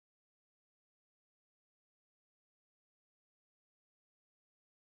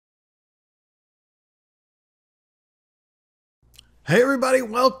Hey everybody,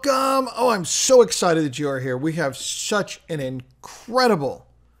 welcome. Oh, I'm so excited that you are here. We have such an incredible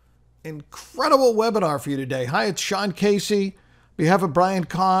webinar for you today. Hi, it's Sean Casey. On behalf of Brian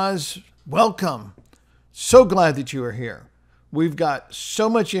Cause, welcome. So glad that you are here. We've got so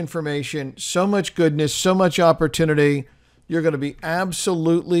much information, so much goodness, so much opportunity. You're going to be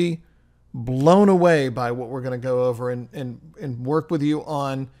absolutely blown away by what we're going to go over and work with you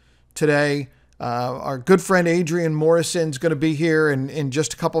on today. Our good friend Adrian Morrison is going to be here in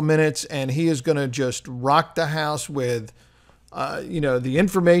just a couple minutes, and he is going to just rock the house with, the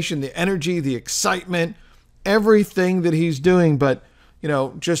information, the energy, the excitement, everything that he's doing. But,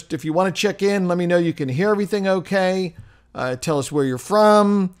 just if you want to check in, let me know you can hear everything okay. Tell us where you're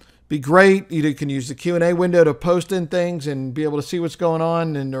from. Be great. You can use the Q&A window to post in things and be able to see what's going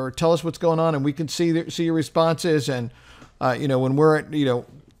on or tell us what's going on, and we can see your responses. And, when we're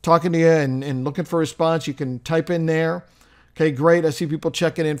talking to you and looking for a response, you can type in there. Okay, great. I see people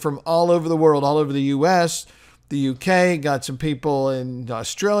checking in from all over the world, all over the U.S., the UK, got some people in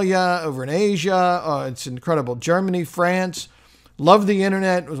Australia, over in Asia. It's incredible. Germany, France. Love the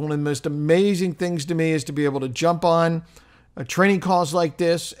internet. It was one of the most amazing things to me is to be able to jump on training calls like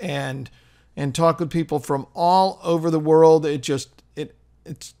this and talk with people from all over the world.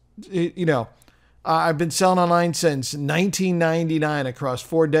 I've been selling online since 1999 across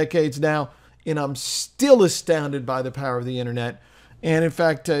 4 decades now, and I'm still astounded by the power of the internet. And in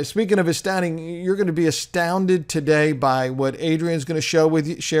fact, speaking of astounding, you're going to be astounded today by what Adrian's going to share with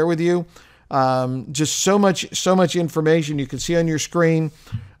you. Just so much information you can see on your screen.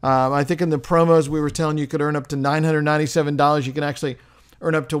 I think in the promos we were telling you could earn up to $997. You can actually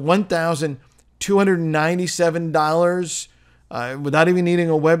earn up to $1,297 without even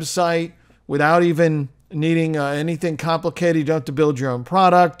needing a website. Without even needing anything complicated. You don't have to build your own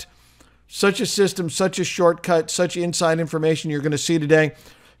product. Such a system, such a shortcut, such inside information you're going to see today.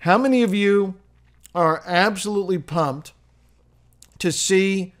 How many of you are absolutely pumped to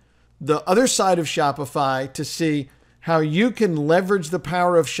see the other side of Shopify, to see how you can leverage the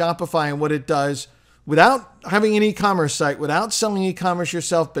power of Shopify and what it does without having an e-commerce site, without selling e-commerce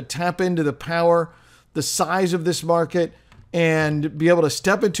yourself, but tap into the power, the size of this market, and be able to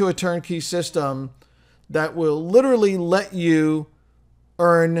step into a turnkey system that will literally let you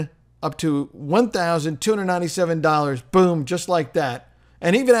earn up to $1,297, boom, just like that.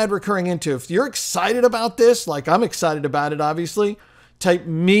 And even add recurring into. If you're excited about this, like I'm excited about it, obviously, type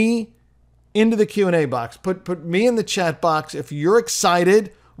me into the Q&A box. Put me in the chat box. If you're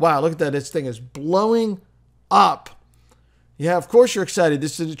excited, wow, look at that. This thing is blowing up. Yeah, of course you're excited.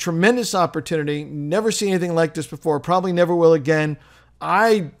 This is a tremendous opportunity. Never seen anything like this before. Probably never will again.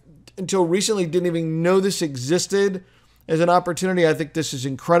 I, until recently, didn't even know this existed as an opportunity. I think this is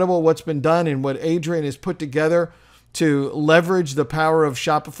incredible what's been done and what Adrian has put together to leverage the power of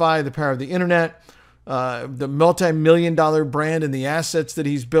Shopify, the power of the internet, the multi-million-dollar brand and the assets that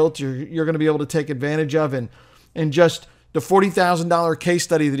he's built. You're going to be able to take advantage of. And just the $40,000 case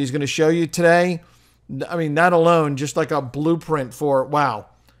study that he's going to show you today, I mean, that alone, just like a blueprint for, wow,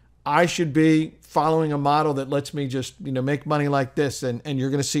 I should be following a model that lets me just, make money like this. And you're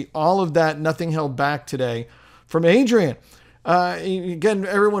going to see all of that, nothing held back today from Adrian. Again,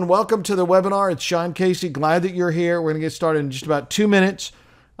 everyone, welcome to the webinar. It's Sean Casey. Glad that you're here. We're going to get started in just about 2 minutes.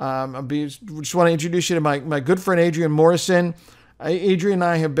 Just want to introduce you to my good friend, Adrian Morrison. Adrian and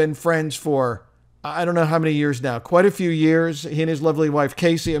I have been friends for, I don't know how many years now, quite a few years. He and his lovely wife,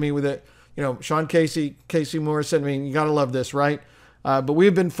 Casey, with it. Sean Casey, Casey Morrison, you got to love this, right? But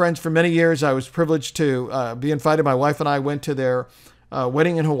we've been friends for many years. I was privileged to be invited. My wife and I went to their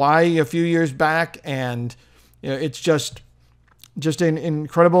wedding in Hawaii a few years back, and it's just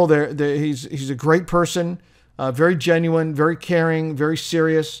incredible. He's a great person, very genuine, very caring, very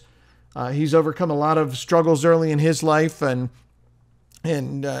serious. He's overcome a lot of struggles early in his life, and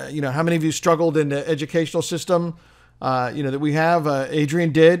how many of you struggled in the educational system, that we have?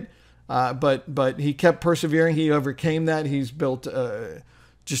 Adrian did. But he kept persevering. He overcame that. He's built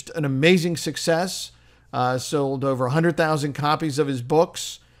just an amazing success. Sold over 100,000 copies of his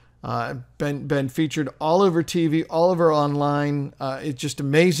books. Been featured all over TV, all over online. It's just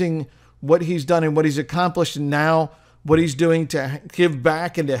amazing what he's done and what he's accomplished, and now what he's doing to give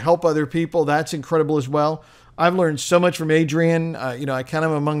back and to help other people. That's incredible as well. I've learned so much from Adrian. I count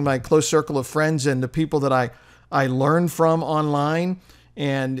him among my close circle of friends and the people that I learn from online.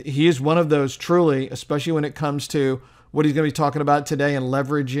 And he is one of those truly, especially when it comes to what he's going to be talking about today and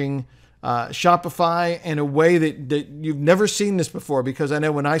leveraging Shopify in a way that you've never seen this before. Because I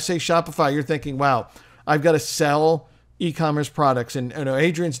know when I say Shopify, you're thinking, wow, I've got to sell e-commerce products. And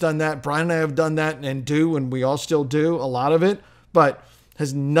Adrian's done that. Brian and I have done that and do, and we all still do a lot of it. but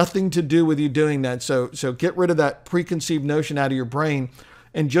has nothing to do with you doing that. So get rid of that preconceived notion out of your brain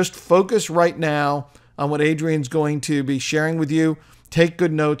and just focus right now on what Adrian's going to be sharing with you. Take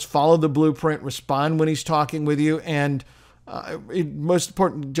good notes, follow the blueprint, respond when he's talking with you, and most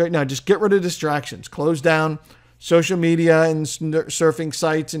important right now, just get rid of distractions. Close down social media and surfing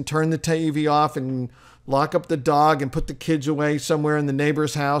sites and turn the TV off and lock up the dog and put the kids away somewhere in the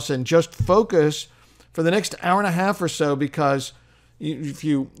neighbor's house and just focus for the next hour and a half or so, because if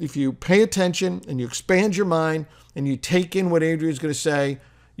you pay attention and you expand your mind and you take in what Adrian's going to say,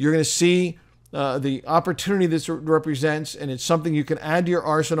 you're going to see the opportunity this represents, and it's something you can add to your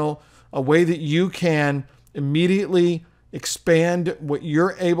arsenal, a way that you can immediately expand what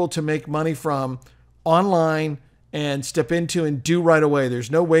you're able to make money from online and step into and do right away.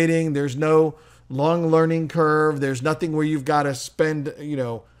 There's no waiting. There's no long learning curve. There's nothing where you've got to spend,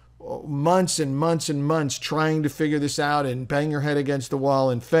 months and months and months trying to figure this out and bang your head against the wall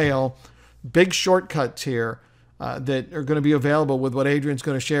and fail. Big shortcuts here that are going to be available with what Adrian's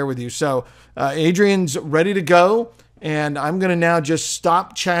going to share with you. So Adrian's ready to go, and I'm going to now just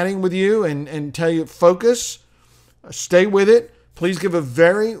stop chatting with you and tell you, focus, stay with it. Please give a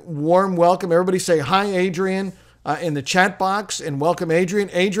very warm welcome. Everybody say hi, Adrian, in the chat box, and welcome Adrian.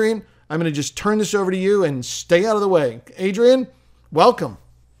 Adrian, I'm going to just turn this over to you and stay out of the way. Adrian, welcome.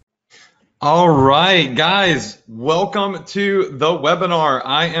 All right, guys, welcome to the webinar.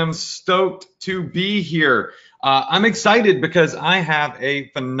 I am stoked to be here. I'm excited because I have a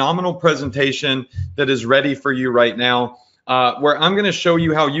phenomenal presentation that is ready for you right now, where I'm going to show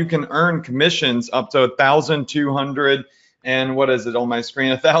you how you can earn commissions up to $1,200 and what is it on my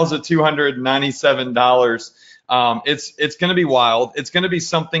screen? $1,297. It's going to be wild. It's going to be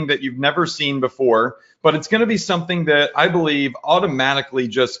something that you've never seen before, but it's going to be something that I believe automatically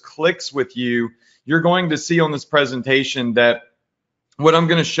just clicks with you. You're going to see on this presentation that what I'm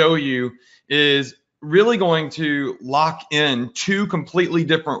going to show you is really going to lock in two completely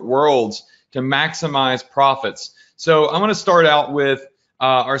different worlds to maximize profits. So I'm going to start out with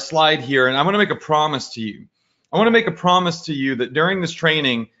our slide here, and I'm going to make a promise to you. I want to make a promise to you that during this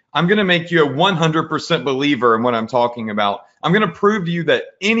training, I'm going to make you a 100% believer in what I'm talking about. I'm going to prove to you that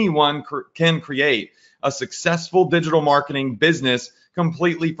anyone can create a successful digital marketing business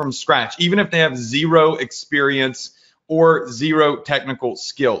completely from scratch, even if they have zero experience or zero technical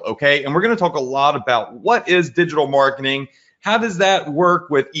skill, okay? And we're going to talk a lot about what is digital marketing, how does that work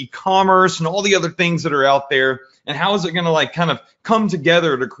with e-commerce and all the other things that are out there, and how is it going to kind of come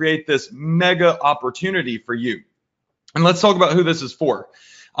together to create this mega opportunity for you. And let's talk about who this is for.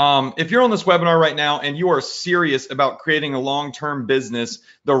 If you're on this webinar right now and you are serious about creating a long-term business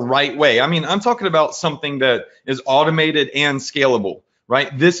the right way, I mean, I'm talking about something that is automated and scalable,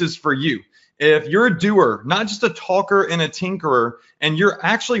 right? This is for you. If you're a doer, not just a talker and a tinkerer, and you're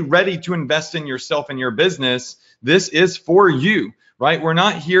actually ready to invest in yourself and your business, this is for you, right? We're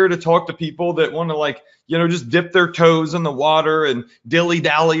not here to talk to people that want to just dip their toes in the water and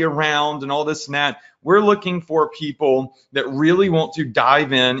dilly-dally around and all this and that. We're looking for people that really want to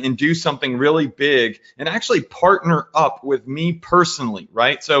dive in and do something really big and actually partner up with me personally,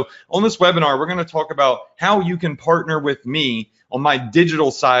 right? So on this webinar, we're going to talk about how you can partner with me on my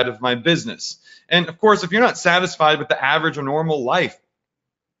digital side of my business. And of course, if you're not satisfied with the average or normal life,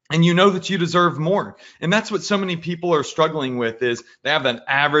 and you know that you deserve more. And that's what so many people are struggling with, is they have an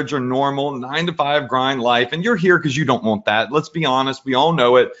average or normal 9-to-5 grind life. And you're here because you don't want that. Let's be honest. We all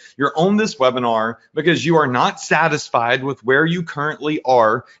know it. You're on this webinar because you are not satisfied with where you currently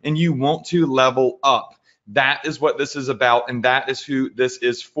are and you want to level up. That is what this is about, and that is who this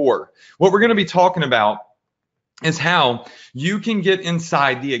is for. What we're going to be talking about is how you can get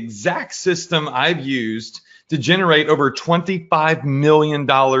inside the exact system I've used to generate over $25 million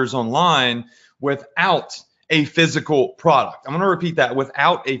online without a physical product. I'm going to repeat that.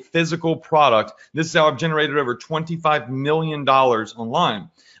 Without a physical product, this is how I've generated over $25 million online.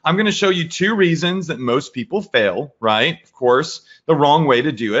 I'm going to show you two reasons that most people fail, right? Of course, the wrong way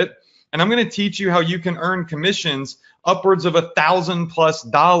to do it. And I'm going to teach you how you can earn commissions upwards of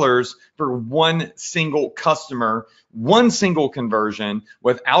 $1,000+ for one single customer, one single conversion,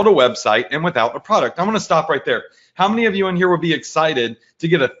 without a website and without a product. I'm going to stop right there. How many of you in here would be excited to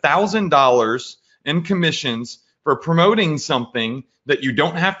get $1,000 in commissions for promoting something that you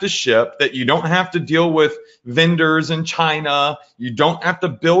don't have to ship, that you don't have to deal with vendors in China, you don't have to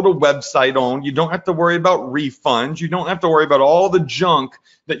build a website on, you don't have to worry about refunds, you don't have to worry about all the junk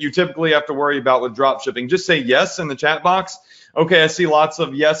that you typically have to worry about with drop shipping? Just say yes in the chat box. Okay, I see lots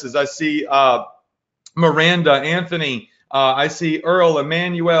of yeses. I see Miranda, Anthony, I see Earl,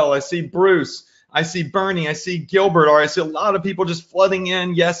 Emmanuel, I see Bruce, I see Bernie, I see Gilbert, or I see a lot of people just flooding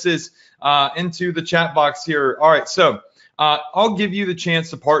in yeses into the chat box here. All right, so I'll give you the chance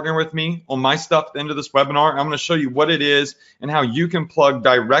to partner with me on my stuff at the end of this webinar. I'm going to show you what it is and how you can plug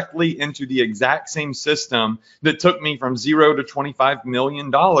directly into the exact same system that took me from $0 to $25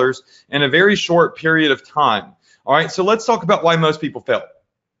 million in a very short period of time. All right, so let's talk about why most people fail.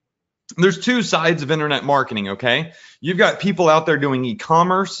 There's two sides of internet marketing, okay? You've got people out there doing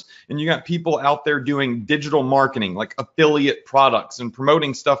e-commerce, and you got people out there doing digital marketing, like affiliate products and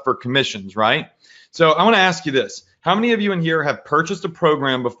promoting stuff for commissions, right? So I want to ask you this. How many of you in here have purchased a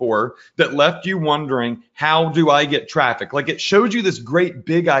program before that left you wondering, how do I get traffic? Like, it showed you this great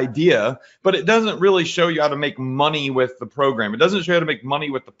big idea, but it doesn't really show you how to make money with the program. It doesn't show you how to make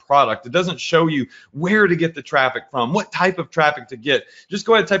money with the product. It doesn't show you where to get the traffic from, what type of traffic to get. Just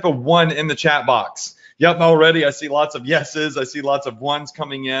go ahead and type a 1 in the chat box. Yep, already I see lots of yeses. I see lots of 1s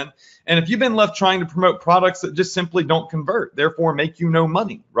coming in. And if you've been left trying to promote products that just simply don't convert, therefore make you no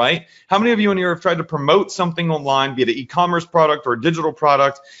money, right? How many of you in here have tried to promote something online, be it an e-commerce product or a digital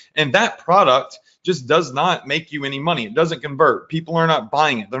product, and that product just does not make you any money? It doesn't convert. People are not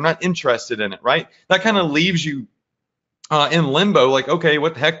buying it. They're not interested in it, right? That kind of leaves you in limbo, like, okay,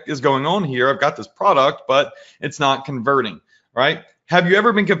 what the heck is going on here? I've got this product, but it's not converting, right? Have you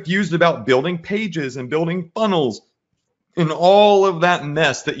ever been confused about building pages and building funnels and all of that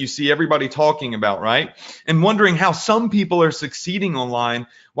mess that you see everybody talking about, right? And wondering how some people are succeeding online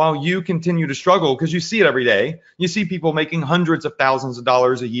while you continue to struggle, because you see it every day. You see people making hundreds of thousands of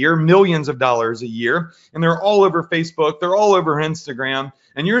dollars a year, millions of dollars a year, and they're all over Facebook, they're all over Instagram,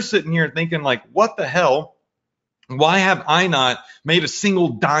 and you're sitting here thinking like, what the hell? Why have I not made a single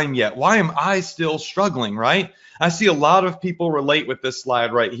dime yet? Why am I still struggling, right? I see a lot of people relate with this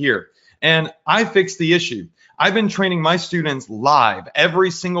slide right here. And I fixed the issue. I've been training my students live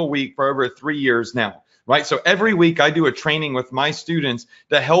every single week for over 3 years now, right? So every week I do a training with my students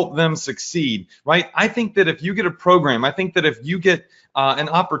to help them succeed, right? I think that if you get a program, I think that if you get an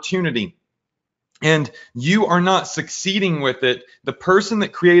opportunity and you are not succeeding with it, the person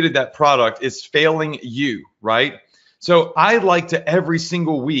that created that product is failing you, right? So I like to every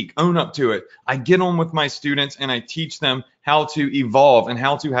single week own up to it. I get on with my students and I teach them how to evolve and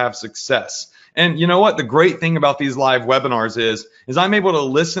how to have success. And you know what? The great thing about these live webinars is I'm able to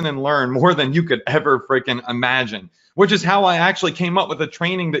listen and learn more than you could ever freaking imagine, which is how I actually came up with a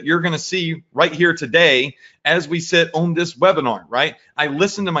training that you're going to see right here today as we sit on this webinar, right? I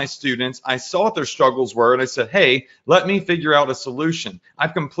listened to my students, I saw what their struggles were, and I said, hey, let me figure out a solution.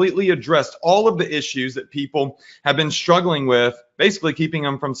 I've completely addressed all of the issues that people have been struggling with, basically keeping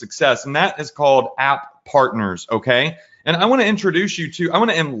them from success, and that is called app partners, okay? And I want to introduce you to, I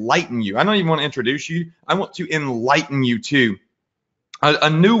want to enlighten you. I don't even want to introduce you. I want to enlighten you to a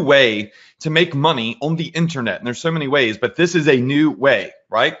new way to make money on the internet. And there's so many ways, but this is a new way,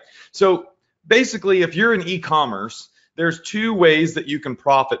 right? So basically, if you're in e-commerce, there's two ways that you can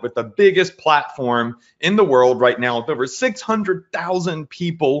profit with the biggest platform in the world right now with over 600,000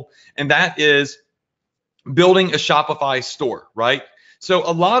 people, and that is building a Shopify store, right? So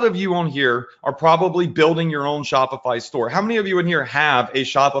a lot of you on here are probably building your own Shopify store. How many of you in here have a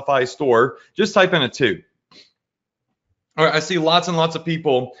Shopify store? Just type in a 2. All right, I see lots and lots of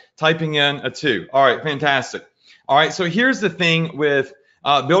people typing in a 2. All right, fantastic. All right, so here's the thing with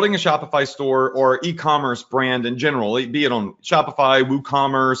building a Shopify store or e-commerce brand in general, be it on Shopify,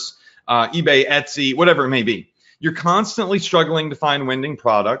 WooCommerce, eBay, Etsy, whatever it may be. You're constantly struggling to find winning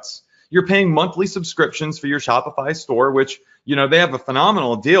products. You're paying monthly subscriptions for your Shopify store, which, you know, they have a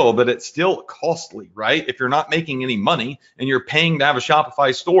phenomenal deal, but it's still costly, right? If you're not making any money and you're paying to have a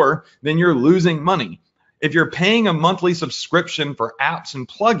Shopify store, then you're losing money. If you're paying a monthly subscription for apps and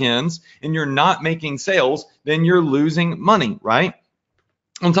plugins and you're not making sales, then you're losing money, right?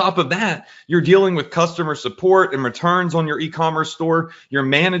 On top of that, you're dealing with customer support and returns on your e-commerce store. You're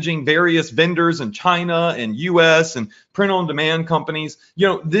managing various vendors in China and US and print-on-demand companies. You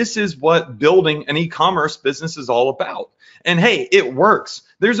know, this is what building an e-commerce business is all about. And hey, it works.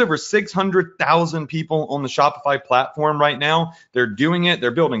 There's over 600,000 people on the Shopify platform right now. They're doing it.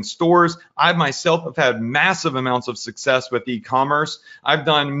 They're building stores. I myself have had massive amounts of success with e-commerce. I've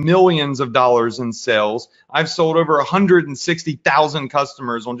done millions of dollars in sales. I've sold over 160,000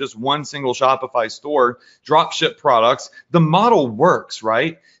 customers on just one single Shopify store, drop ship products. The model works,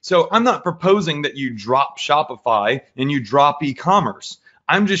 right? So I'm not proposing that you drop Shopify and you drop e-commerce.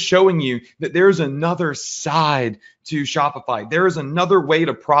 I'm just showing you that there's another side to Shopify. There is another way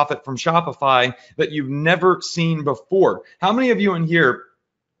to profit from Shopify that you've never seen before. How many of you in here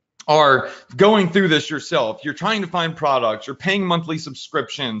are going through this yourself. You're trying to find products, you're paying monthly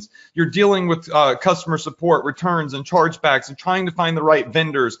subscriptions, you're dealing with customer support, returns and chargebacks, and trying to find the right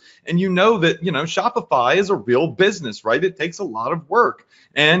vendors. And you know that, Shopify is a real business, right? It takes a lot of work.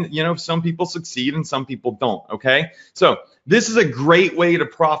 And, some people succeed and some people don't, okay? So this is a great way to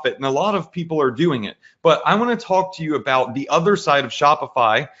profit, and a lot of people are doing it. But I want to talk to you about the other side of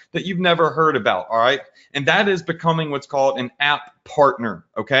Shopify that you've never heard about, all right? And that is becoming what's called an app partner,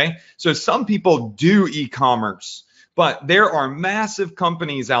 okay? So some people do e-commerce, but there are massive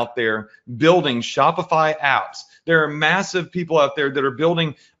companies out there building Shopify apps. There are massive people out there that are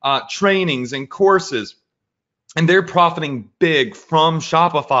building trainings and courses, and they're profiting big from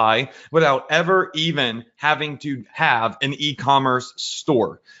Shopify without ever even having to have an e-commerce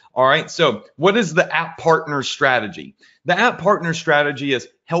store. All right, so what is the app partner strategy? The app partner strategy is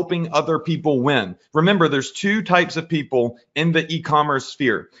helping other people win. Remember, there's two types of people in the e-commerce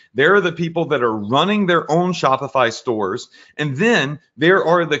sphere. There are the people that are running their own Shopify stores, and then there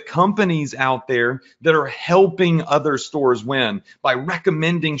are the companies out there that are helping other stores win by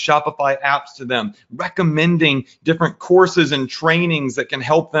recommending Shopify apps to them, recommending different courses and trainings that can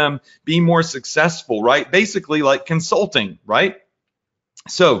help them be more successful, right? Basically like consulting, right?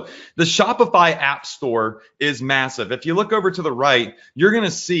 So the Shopify App Store is massive. If you look over to the right, you're going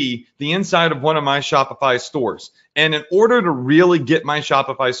to see the inside of one of my Shopify stores. And in order to really get my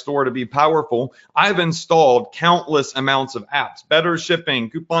Shopify store to be powerful, I've installed countless amounts of apps: Better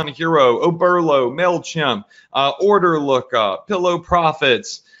Shipping, Coupon Hero, Oberlo, MailChimp, Order Lookup, Pillow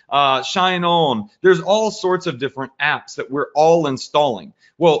Profits, Shine On. There's all sorts of different apps that we're all installing.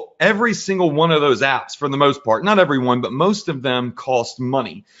 Well, every single one of those apps, for the most part, not every one, but most of them cost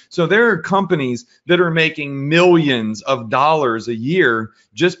money. So there are companies that are making millions of dollars a year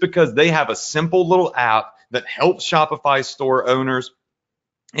just because they have a simple little app that helps Shopify store owners,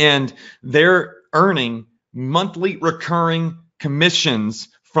 and they're earning monthly recurring commissions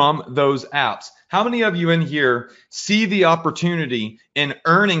from those apps. How many of you in here see the opportunity in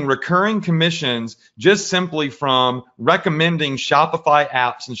earning recurring commissions just simply from recommending Shopify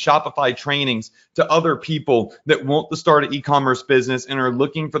apps and Shopify trainings to other people that want to start an e-commerce business and are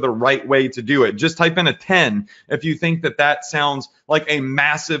looking for the right way to do it? Just type in a 10 if you think that that sounds like a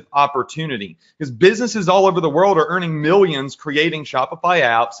massive opportunity, because businesses all over the world are earning millions creating Shopify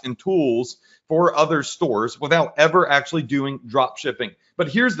apps and tools for other stores without ever actually doing drop shipping. But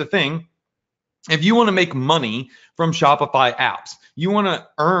here's the thing. If you want to make money from Shopify apps, you want to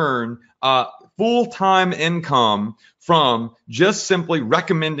earn full-time income from just simply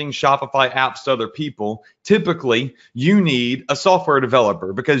recommending Shopify apps to other people, typically you need a software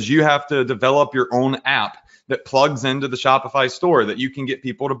developer, because you have to develop your own app that plugs into the Shopify store that you can get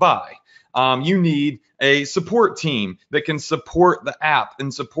people to buy. You need a support team that can support the app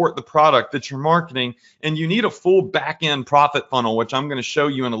and support the product that you're marketing. And you need a full back-end profit funnel, which I'm going to show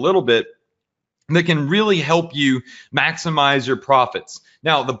you in a little bit, that can really help you maximize your profits.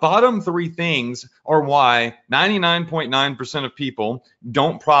 Now, the bottom three things are why 99.9% of people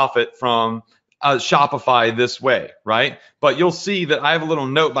don't profit from Shopify this way, right? But you'll see that I have a little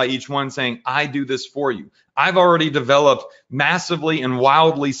note by each one saying, I do this for you. I've already developed massively and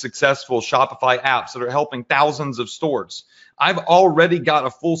wildly successful Shopify apps that are helping thousands of stores. I've already got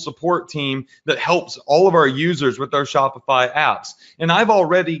a full support team that helps all of our users with their Shopify apps. And I've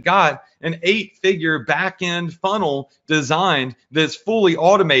already got an 8-figure back-end funnel designed that's fully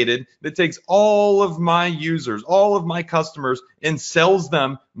automated that takes all of my users, all of my customers, and sells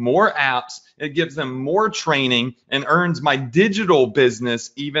them more apps. It gives them more training and earns my digital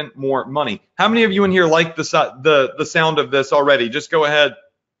business even more money. How many of you in here like the sound of this already? Just go ahead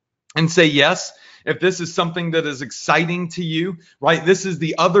and say yes if this is something that is exciting to you, right? This is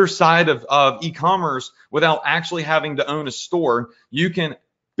the other side of e-commerce without actually having to own a store. You can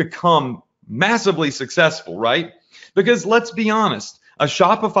become massively successful, right? Because let's be honest, a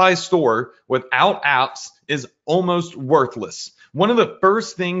Shopify store without apps is almost worthless. One of the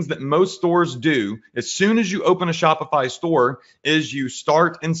first things that most stores do as soon as you open a Shopify store is you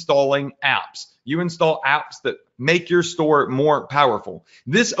start installing apps. You install apps that make your store more powerful.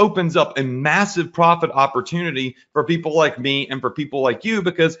 This opens up a massive profit opportunity for people like me and for people like you,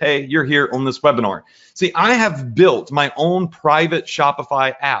 because, hey, you're here on this webinar. See, I have built my own private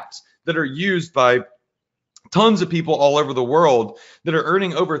Shopify apps that are used by tons of people all over the world that are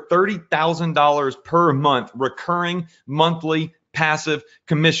earning over $30,000 per month, recurring monthly passive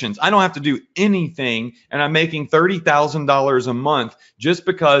commissions. I don't have to do anything, and I'm making $30,000 a month just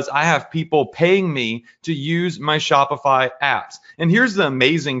because I have people paying me to use my Shopify apps. And here's the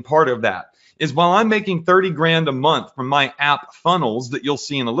amazing part of that is while I'm making 30 grand a month from my app funnels that you'll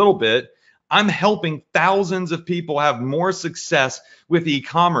see in a little bit, I'm helping thousands of people have more success with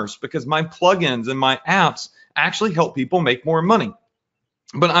e-commerce because my plugins and my apps actually help people make more money.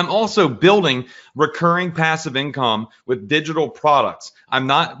 But I'm also building recurring passive income with digital products. I'm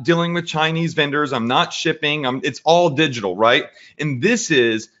not dealing with Chinese vendors. I'm not shipping. It's all digital, right? And this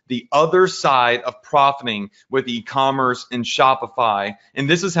is the other side of profiting with e-commerce and Shopify. And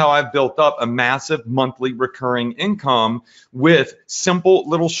this is how I've built up a massive monthly recurring income with simple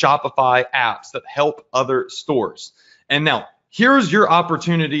little Shopify apps that help other stores. And now here's your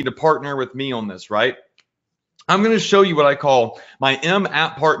opportunity to partner with me on this, right? I'm going to show you what I call my M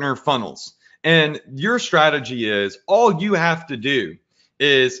app partner funnels. And your strategy is all you have to do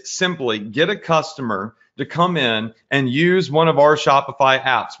is simply get a customer to come in and use one of our Shopify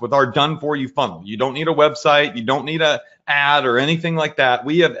apps with our done for you funnel. You don't need a website. You don't need an ad or anything like that.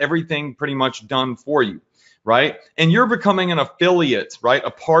 We have everything pretty much done for you, right? And you're becoming an affiliate, right?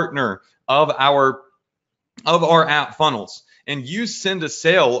 A partner of our app funnels. And you send a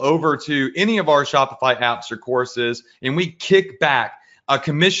sale over to any of our Shopify apps or courses, and we kick back a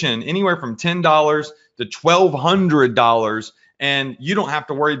commission anywhere from $10 to $1,200, and you don't have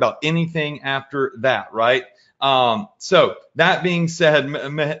to worry about anything after that, right? So that being said,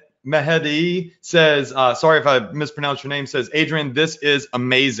 Mehdi says, sorry if I mispronounced your name, says, Adrian, this is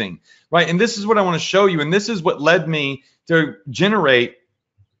amazing, right? And this is what I want to show you, and this is what led me to generate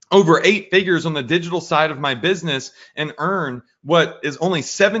over 8 figures on the digital side of my business and earn what is only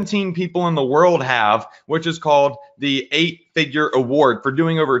 17 people in the world have, which is called the 8-figure award for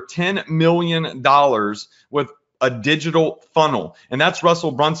doing over $10 million with a digital funnel. And that's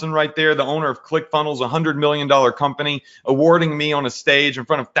Russell Brunson right there, the owner of ClickFunnels, a $100 million company, awarding me on a stage in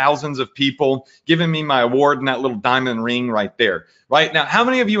front of thousands of people, giving me my award and that little diamond ring right there. Right now, how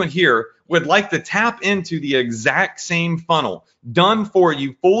many of you in here would like to tap into the exact same funnel done for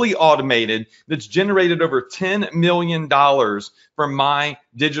you, fully automated, that's generated over $10 million from my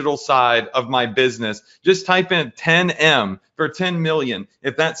digital side of my business? Just type in 10M for 10 million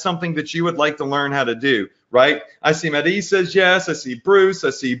if that's something that you would like to learn how to do, right? I see Maddie says yes. I see Bruce.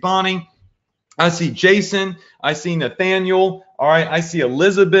 I see Bonnie. I see Jason. I see Nathaniel. All right. I see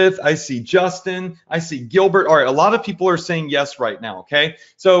Elizabeth. I see Justin. I see Gilbert. All right. A lot of people are saying yes right now. Okay.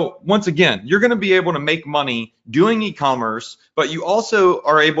 So once again, you're going to be able to make money doing e-commerce, but you also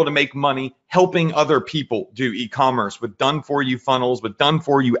are able to make money helping other people do e-commerce with done for you funnels, with done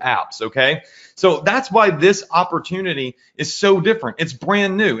for you apps. Okay. So that's why this opportunity is so different. It's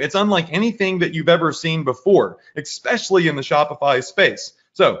brand new. It's unlike anything that you've ever seen before, especially in the Shopify space.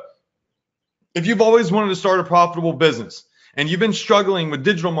 So if you've always wanted to start a profitable business and you've been struggling with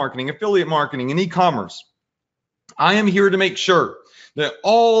digital marketing, affiliate marketing, and e-commerce, I am here to make sure that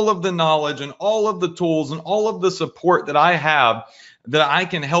all of the knowledge and all of the tools and all of the support that I have that I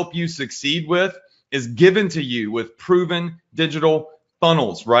can help you succeed with is given to you with proven digital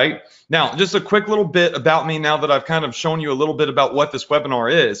funnels, right? Now, just a quick little bit about me now that I've kind of shown you a little bit about what this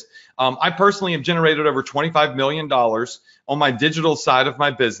webinar is. I personally have generated over $25 million on my digital side of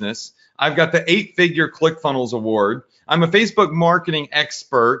my business. I've got the 8-figure ClickFunnels award. I'm a Facebook marketing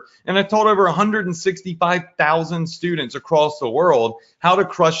expert, and I've taught over 165,000 students across the world how to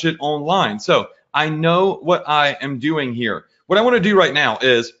crush it online. So I know what I am doing here. What I want to do right now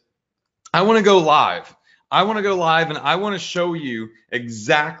is I want to go live. I want to go live and I want to show you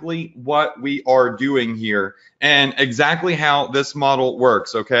exactly what we are doing here and exactly how this model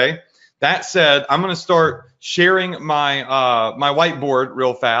works, okay? That said, I'm going to start sharing my my whiteboard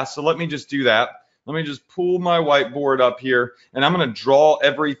real fast. So let me just do that. Let me just pull my whiteboard up here and I'm going to draw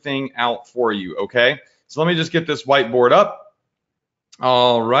everything out for you, okay? So let me just get this whiteboard up.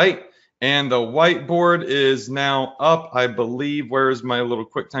 All right. And the whiteboard is now up, I believe. Where is my little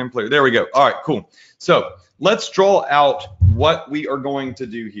QuickTime player? There we go. All right, cool. So let's draw out what we are going to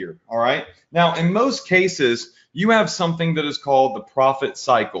do here, all right? Now, in most cases, you have something that is called the profit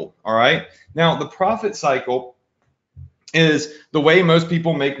cycle, all right? Now, the profit cycle is the way most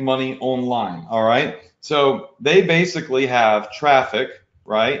people make money online, all right? So they basically have traffic,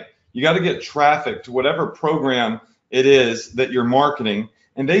 right? You got to get traffic to whatever program it is that you're marketing,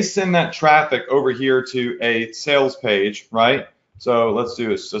 and they send that traffic over here to a sales page, right? So let's do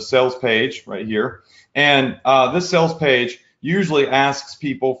this, a sales page right here. And this sales page usually asks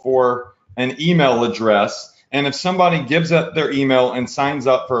people for an email address. And if somebody gives up their email and signs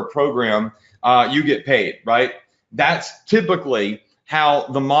up for a program, you get paid, right? That's typically how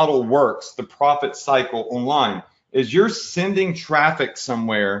the model works, the profit cycle online, is you're sending traffic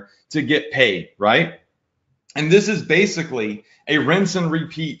somewhere to get paid, right? And this is basically a rinse and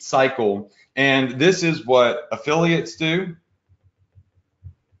repeat cycle And this is what affiliates do.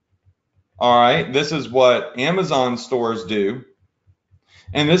 All right, this is what Amazon stores do.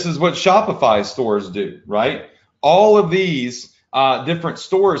 And this is what Shopify stores do, right? All of these different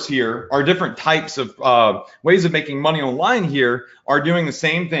stores here are different types of ways of making money online here are doing the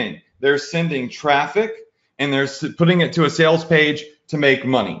same thing. They're sending traffic and they're putting it to a sales page to make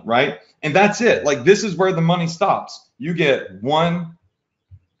money, right? And that's it. Like, this is where the money stops. You get one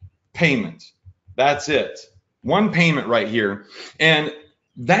payment. That's it. One payment right here. And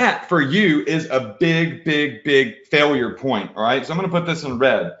that for you is a big, big, big failure point. All right. So I'm going to put this in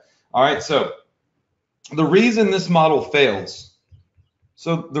red. All right. So the reason this model fails.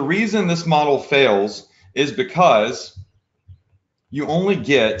 Is because you only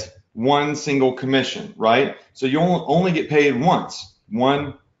get one single commission, right? So you only get paid once,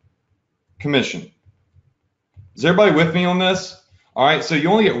 one commission. Is everybody with me on this? All right. So you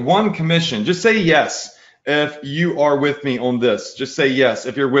only get one commission. Just say yes if you are with me on this. Just say yes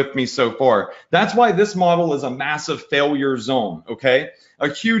if you're with me so far. That's why this model is a massive failure zone, okay? A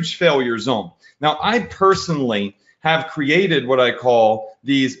huge failure zone. Now, I personally have created what I call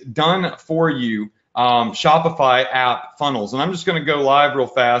these done for you Shopify app funnels. And I'm just going to go live real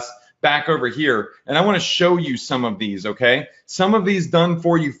fast back over here. And I want to show you some of these, okay? Some of these done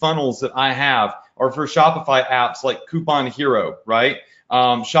for you funnels that I have are for Shopify apps like Coupon Hero, right?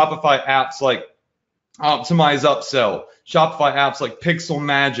 Shopify apps like Optimize Upsell, Shopify apps like Pixel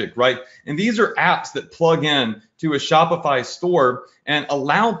Magic, right? And these are apps that plug in to a Shopify store and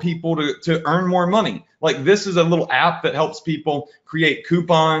allow people to earn more money. Like, this is a little app that helps people create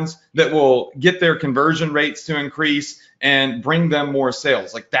coupons that will get their conversion rates to increase and bring them more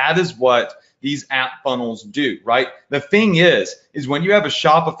sales. Like, that is what these app funnels do, right? The thing is when you have a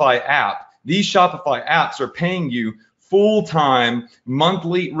Shopify app, these Shopify apps are paying you full-time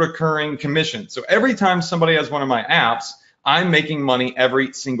monthly recurring commission. So every time somebody has one of my apps, I'm making money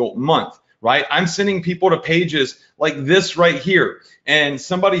every single month, right? I'm sending people to pages like this right here, and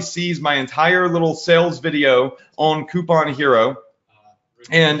somebody sees my entire little sales video on Coupon Hero,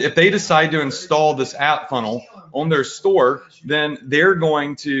 and if they decide to install this app funnel on their store, then they're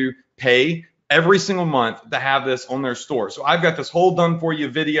going to pay every single month to have this on their store. So I've got this whole done for you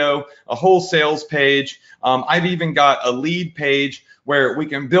video, a whole sales page. I've even got a lead page where we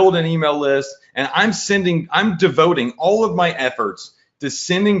can build an email list, and I'm devoting all of my efforts to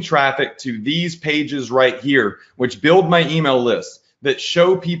sending traffic to these pages right here, which build my email list, that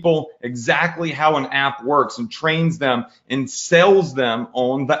show people exactly how an app works and trains them and sells them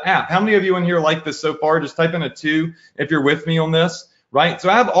on the app. How many of you in here like this so far? Just type in a 2 if you're with me on this. Right? So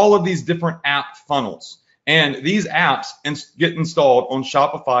I have all of these different app funnels, and these apps get installed on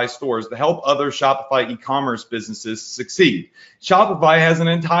Shopify stores to help other Shopify e-commerce businesses succeed. Shopify has an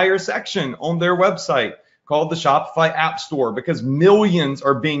entire section on their website called the Shopify App Store because millions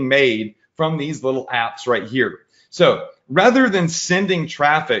are being made from these little apps right here. So rather than sending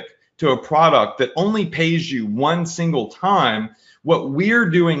traffic to a product that only pays you one single time, what we're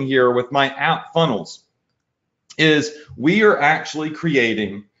doing here with my app funnels is we are actually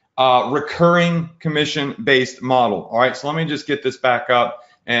creating a recurring commission-based model. All right, so let me just get this back up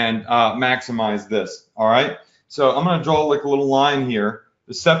and maximize this. All right, so I'm going to draw like a little line here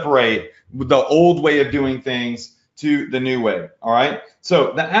to separate the old way of doing things to the new way. All right,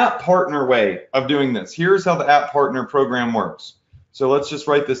 so the app partner way of doing this. Here's how the app partner program works. So let's just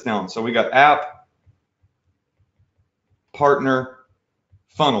write this down. So we got app partner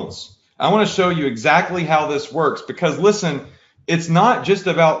funnels. I want to show you exactly how this works because, listen, it's not just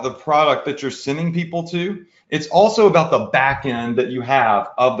about the product that you're sending people to. It's also about the back end that you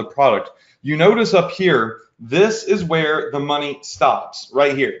have of the product. You notice up here, this is where the money stops,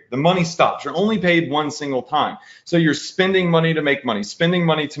 right here. The money stops. You're only paid one single time. So you're spending money to make money, spending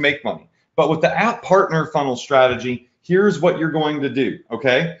money to make money. But with the app partner funnel strategy, here's what you're going to do,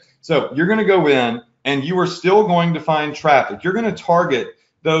 okay? So you're going to go in and you are still going to find traffic. You're going to target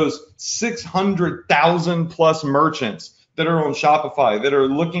those 600,000 plus merchants that are on Shopify that are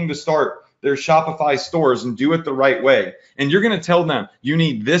looking to start their Shopify stores and do it the right way. And you're going to tell them you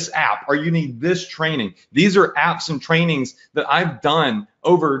need this app or you need this training. These are apps and trainings that I've done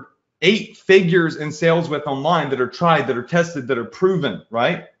over 8 figures in sales with online that are tried, that are tested, that are proven,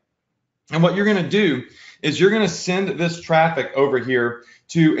 right? And what you're going to do is you're going to send this traffic over here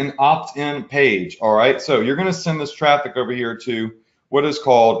to an opt-in page, all right? So you're going to send this traffic over here to what is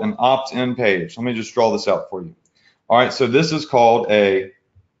called an opt-in page. Let me just draw this out for you. All right, so this is called a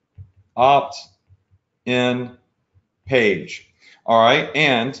opt-in page. All right,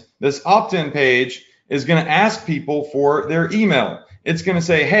 and this opt-in page is going to ask people for their email. It's going to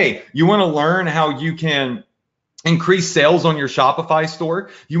say, hey, you want to learn how you can increase sales on your Shopify store?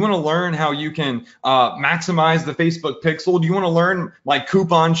 You want to learn how you can maximize the Facebook pixel? Do you want to learn my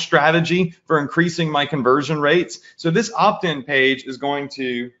coupon strategy for increasing my conversion rates? So this opt-in page is going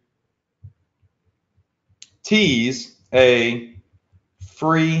to tease a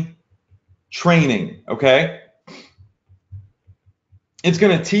free training, okay? It's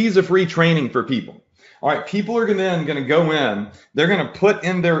going to tease a free training for people. All right, people are then going to go in, they're going to put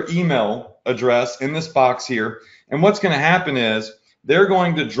in their email address in this box here, and what's going to happen is they're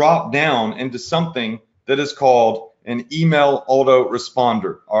going to drop down into something that is called an email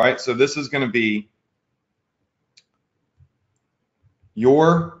autoresponder. All right, so this is going to be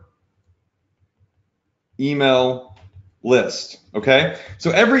your email list, okay?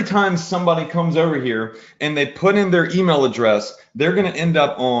 So every time somebody comes over here and they put in their email address, they're going to end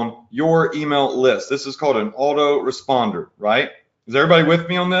up on your email list. This is called an autoresponder, right? Is everybody with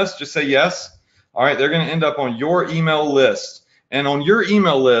me on this? Just say yes. All right, they're going to end up on your email list. And on your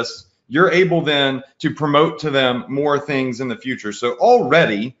email list, you're able then to promote to them more things in the future. So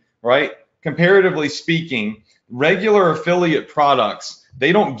already, right, comparatively speaking, regular affiliate products,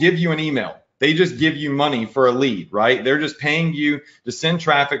 they don't give you an email. They just give you money for a lead, right? They're just paying you to send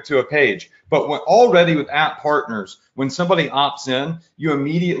traffic to a page. But when already with app partners, when somebody opts in, you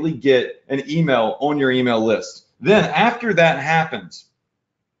immediately get an email on your email list. Then after that happens,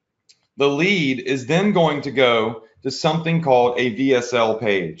 the lead is then going to go to something called a VSL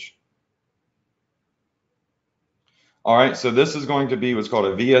page. All right, so this is going to be what's called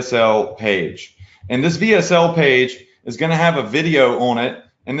a VSL page. And this VSL page is going to have a video on it.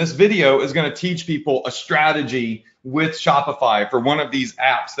 And this video is going to teach people a strategy with Shopify for one of these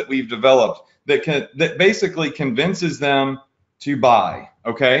apps that we've developed that basically convinces them to buy,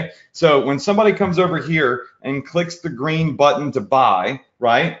 okay? So when somebody comes over here and clicks the green button to buy,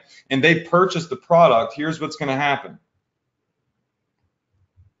 right, and they purchase the product, here's what's going to happen.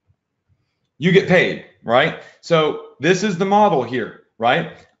 You get paid, right? So this is the model here,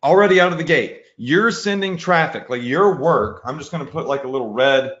 right? Already out of the gate. You're sending traffic, like your work. I'm just going to put like a little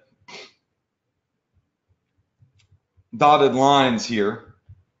red dotted lines here.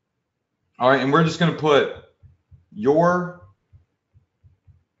 All right, and we're just going to put your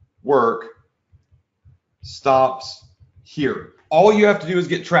work stops here. All you have to do is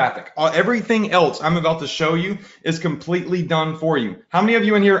get traffic. Everything else I'm about to show you is completely done for you. How many of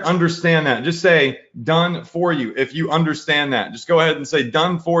you in here understand that? Just say done for you if you understand that. Just go ahead and say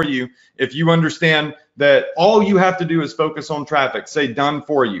done for you if you understand that all you have to do is focus on traffic. Say done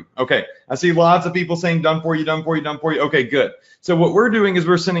for you. Okay, I see lots of people saying done for you, done for you, done for you. Okay, good. So what we're doing is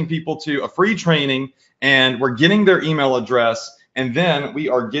we're sending people to a free training and we're getting their email address and then we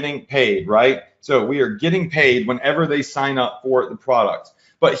are getting paid, right? So we are getting paid whenever they sign up for the product.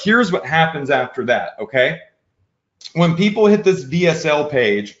 But here's what happens after that, okay? When people hit this VSL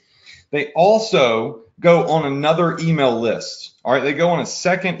page, they also go on another email list, all right? They go on a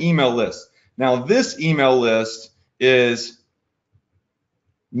second email list. Now, this email list is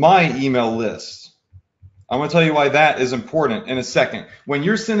my email list. I'm going to tell you why that is important in a second. When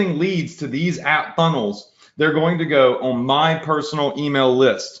you're sending leads to these app funnels, they're going to go on my personal email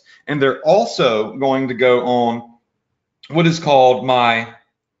list. And they're also going to go on what is called my,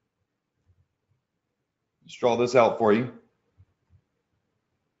 let's draw this out for you.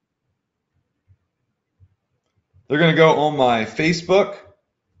 They're going to go on my Facebook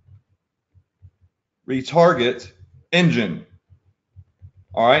retarget engine.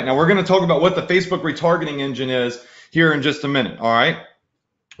 All right, now we're going to talk about what the Facebook retargeting engine is here in just a minute. All right,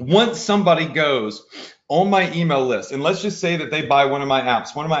 once somebody goes on my email list, and let's just say that they buy one of my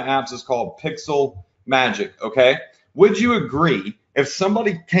apps. One of my apps is called Pixel Magic, okay? Would you agree if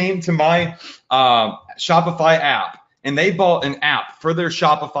somebody came to my Shopify app and they bought an app for their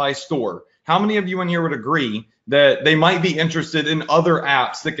Shopify store, how many of you in here would agree that they might be interested in other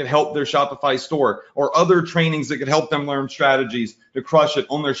apps that could help their Shopify store or other trainings that could help them learn strategies to crush it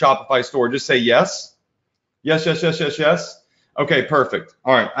on their Shopify store? Just say yes. Yes, yes, yes, yes, yes. Okay, perfect.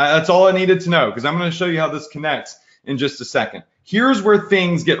 All right, that's all I needed to know because I'm going to show you how this connects in just a second. Here's where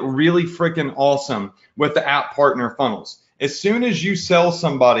things get really freaking awesome with the app partner funnels. As soon as you sell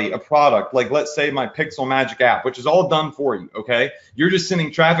somebody a product, like let's say my Pixel Magic app, which is all done for you, okay? You're just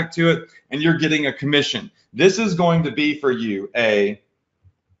sending traffic to it and you're getting a commission. This is going to be for you a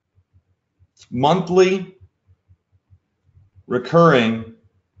monthly recurring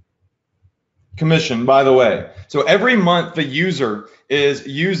commission, by the way. So every month the user is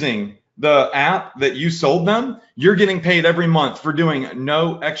using the app that you sold them, you're getting paid every month for doing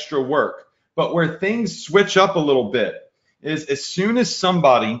no extra work. But where things switch up a little bit is as soon as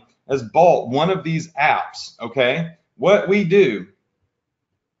somebody has bought one of these apps, okay, what we do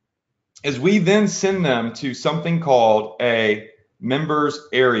is we then send them to something called a members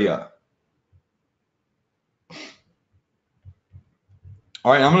area.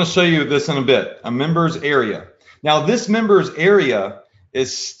 All right, I'm going to show you this in a bit, a members area. Now, this members area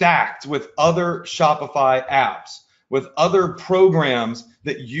is stacked with other Shopify apps, with other programs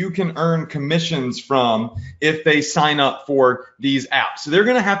that you can earn commissions from if they sign up for these apps. So they're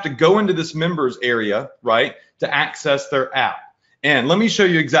going to have to go into this members area, right, to access their app. And let me show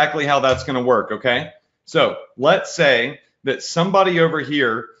you exactly how that's going to work, okay? So let's say that somebody over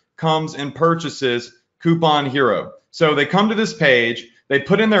here comes and purchases Coupon Hero. So they come to this page, they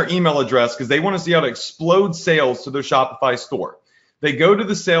put in their email address because they want to see how to explode sales to their Shopify store. They go to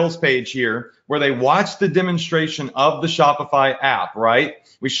the sales page here where they watch the demonstration of the Shopify app, right?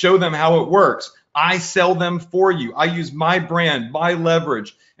 We show them how it works. I sell them for you. I use my brand, my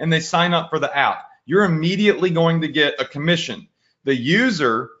leverage, and they sign up for the app. You're immediately going to get a commission. The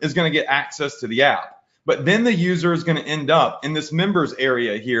user is going to get access to the app, but then the user is going to end up in this members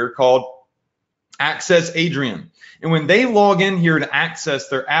area here called Access Adrian. And when they log in here to access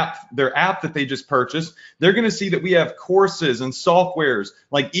their app that they just purchased, they're going to see that we have courses and softwares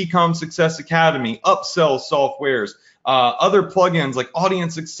like Ecom Success Academy, upsell softwares, other plugins like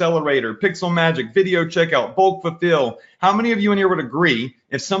Audience Accelerator, Pixel Magic, Video Checkout, Bulk Fulfill. How many of you in here would agree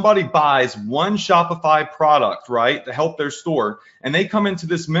if somebody buys one Shopify product, right, to help their store, and they come into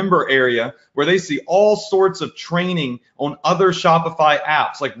this member area where they see all sorts of training on other Shopify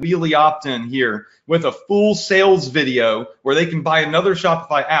apps like Wheelie Opt-in here with a full sales video where they can buy another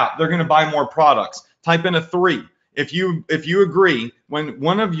Shopify app, they're going to buy more products. Type in a 3. If you agree, when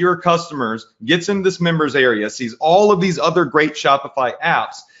one of your customers gets in this members area, sees all of these other great Shopify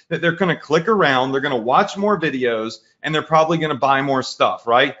apps, that they're going to click around, they're going to watch more videos, and they're probably going to buy more stuff,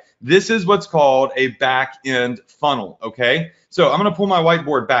 right? This is what's called a back-end funnel, okay? So I'm going to pull my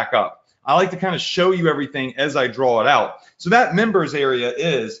whiteboard back up. I like to kind of show you everything as I draw it out. So that members area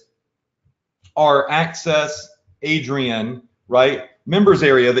is our Access Adrian, right, members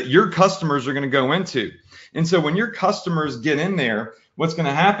area that your customers are going to go into. And so when your customers get in there, what's going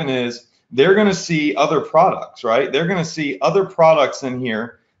to happen is they're going to see other products, right? They're going to see other products in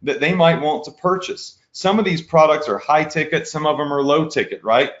here that they might want to purchase. Some of these products are high ticket, some of them are low ticket,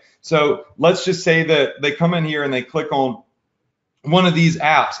 right? So let's just say that they come in here and they click on one of these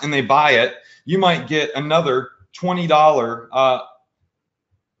apps and they buy it. You might get another $20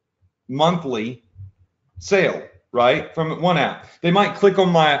 monthly sale, right, from one app. They might click on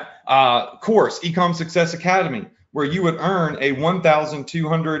my course, Ecom Success Academy, where you would earn a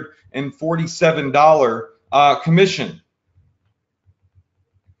 $1,247 commission,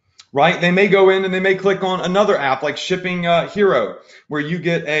 right? They may go in and they may click on another app like Shipping Hero, where you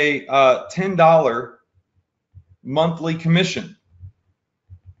get a $10 monthly commission,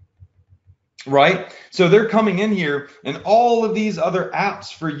 right? So they're coming in here, and all of these other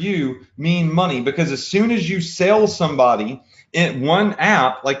apps for you mean money, because as soon as you sell somebody in one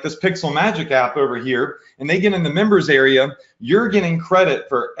app, like this Pixel Magic app over here, and they get in the members area, you're getting credit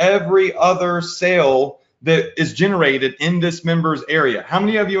for every other sale that is generated in this members area. How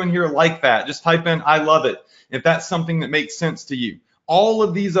many of you in here like that? Just type in, I love it, if that's something that makes sense to you. All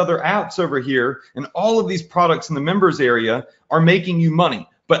of these other apps over here and all of these products in the members area are making you money.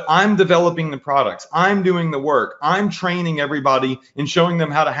 But I'm developing the products. I'm doing the work. I'm training everybody and showing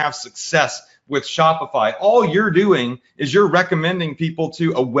them how to have success with Shopify. All you're doing is you're recommending people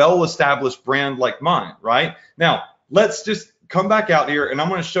to a well-established brand like mine, right? Now, let's just come back out here, and I'm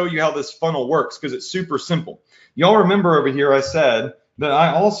going to show you how this funnel works because it's super simple. Y'all remember over here I said that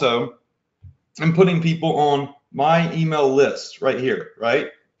I also am putting people on my email list right here, right?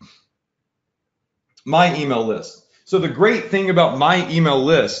 My email list. So the great thing about my email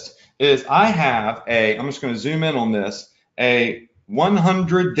list is I have I'm just going to zoom in on this, a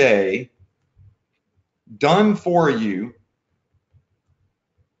 100-day done for you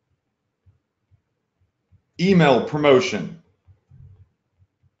email promotion.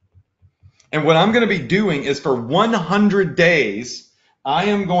 And what I'm going to be doing is for 100 days, I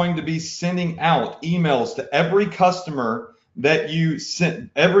am going to be sending out emails to every customer that you send,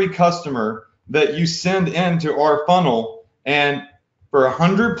 into our funnel. And for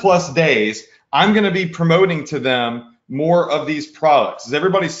 100+ days, I'm going to be promoting to them more of these products. Does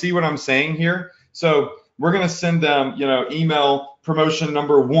everybody see what I'm saying here? So we're going to send them, email promotion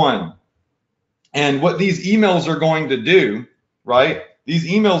number 1. And what these emails are going to do, right? These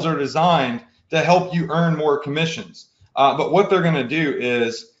emails are designed to help you earn more commissions. But what they're going to do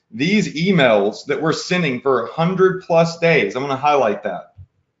is these emails that we're sending for 100+ days, I'm going to highlight that.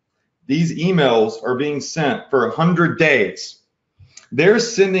 These emails are being sent for 100 days. They're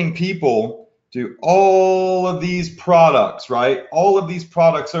sending people to all of these products, right? All of these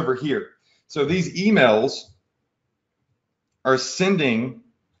products over here. So these emails are sending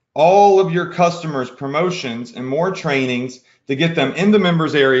all of your customers promotions and more trainings to get them in the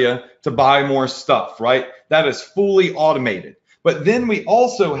members area to buy more stuff, right? That is fully automated. But then we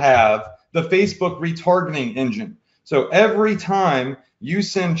also have the Facebook retargeting engine. So every time you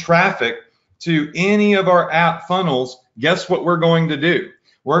send traffic to any of our app funnels, guess what we're going to do?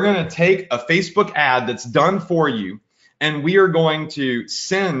 We're going to take a Facebook ad that's done for you, and we are going to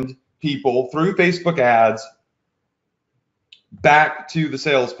send people through Facebook ads back to the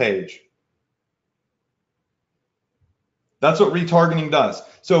sales page. That's what retargeting does.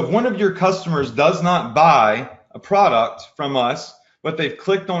 So if one of your customers does not buy a product from us, but they've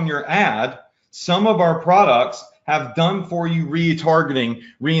clicked on your ad, some of our products have done for you retargeting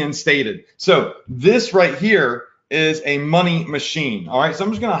reinstated. So this right here is a money machine. All right, so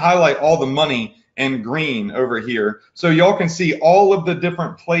I'm just going to highlight all the money in green over here so y'all can see all of the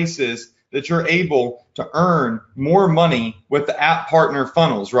different places that you're able to earn more money with the app partner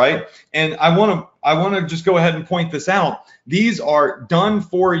funnels, right? And I want to just go ahead and point this out. These are done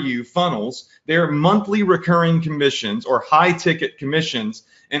for you funnels. They're monthly recurring commissions or high ticket commissions.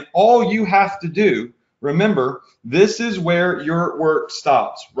 And all you have to do, remember, this is where your work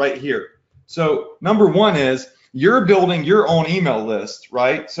stops right here. So number one is you're building your own email list,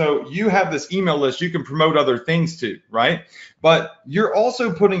 right? So you have this email list you can promote other things to, right? But you're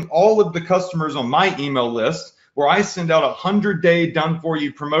also putting all of the customers on my email list where I send out a 100-day done for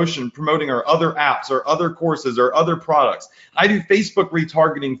you promotion promoting our other apps or other courses or other products. I do Facebook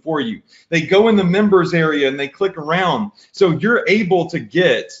retargeting for you. They go in the members area and they click around. So you're able to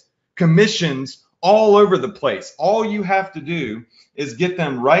get commissions all over the place. All you have to do is get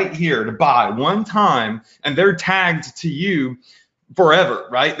them right here to buy one time, and they're tagged to you forever,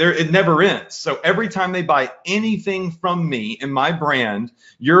 right? It never ends. So every time they buy anything from me and my brand,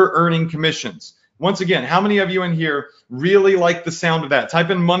 you're earning commissions. Once again, how many of you in here really like the sound of that? Type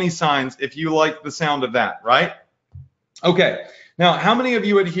in money signs if you like the sound of that, right? Okay, now how many of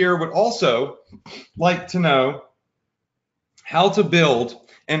you in here would also like to know how to build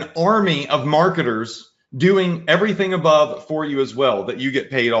an army of marketers doing everything above for you as well that you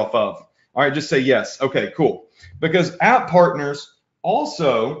get paid off of? All right, just say yes. Okay, cool. Because App Partners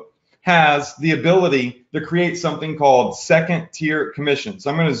also has the ability to create something called second tier commissions.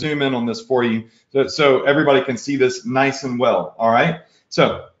 So I'm going to zoom in on this for you so everybody can see this nice and well. All right,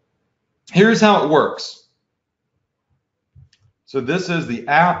 so here's how it works. So this is the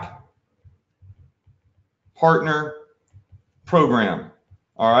App Partner program.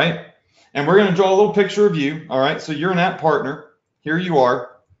 All right. And we're going to draw a little picture of you. All right. So you're an app partner. Here you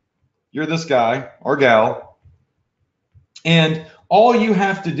are. You're this guy or gal. And all you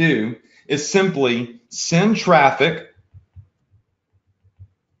have to do is simply send traffic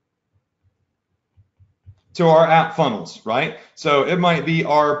to our app funnels, right? So it might be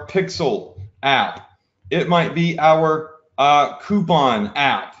our Pixel app. It might be our coupon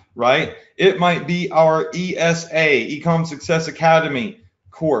app, right? It might be our ESA, Ecom Success Academy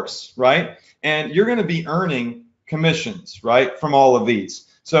course, right? And you're going to be earning commissions, right, from all of these.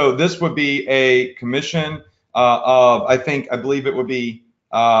 So this would be a commission of, I believe it would be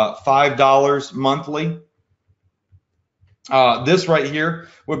 $5 monthly. This right here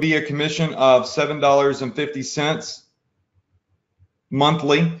would be a commission of $7.50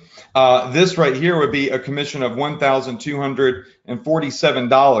 monthly. This right here would be a commission of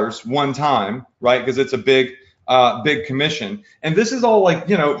 $1,247 one time, right? Because it's a big commission. And this is all like,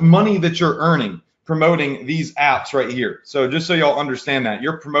 money that you're earning promoting these apps right here. So just so y'all understand that,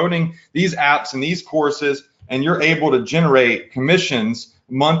 you're promoting these apps and these courses, and you're able to generate commissions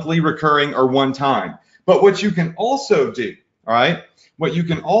monthly, recurring, or one time. But what you can also do, all right, what you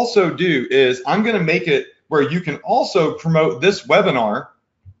can also do is I'm going to make it where you can also promote this webinar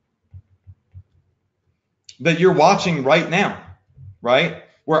that you're watching right now, right?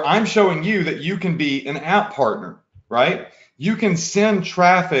 Where I'm showing you that you can be an app partner, right? You can send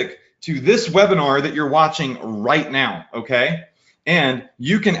traffic to this webinar that you're watching right now, okay? And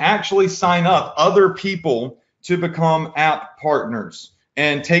you can actually sign up other people to become app partners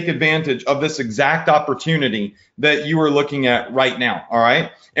and take advantage of this exact opportunity that you are looking at right now, all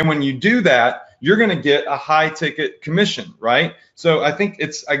right? And when you do that, you're going to get a high ticket commission, right? So I think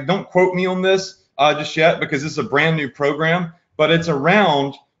don't quote me on this just yet because this is a brand new program, but it's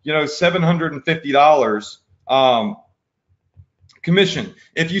around, $750 Commission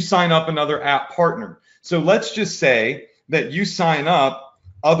if you sign up another app partner. So let's just say that you sign up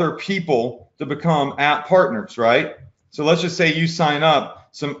other people to become app partners, right? So let's just say you sign up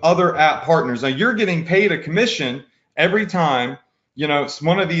some other app partners. Now you're getting paid a commission every time,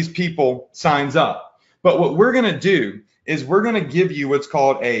 one of these people signs up. But what we're going to do is we're going to give you what's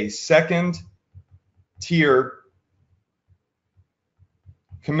called a second tier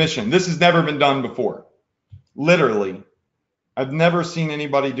commission. This has never been done before. Literally, I've never seen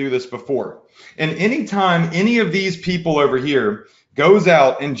anybody do this before. And anytime any of these people over here goes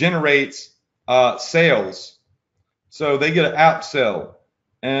out and generates sales, so they get an app sale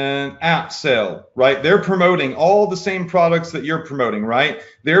and app sale, right? They're promoting all the same products that you're promoting, right?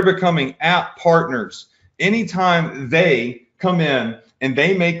 They're becoming app partners. Anytime they come in and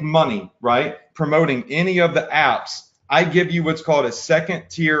they make money, right, promoting any of the apps, I give you what's called a second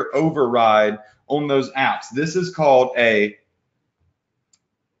tier override on those apps. This is called let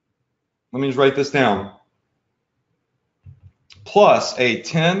me just write this down, plus a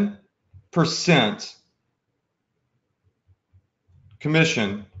 10%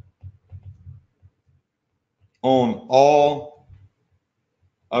 commission on all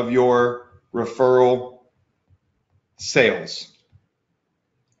of your referral sales.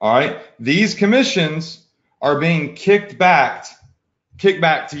 All right, these commissions are being kicked back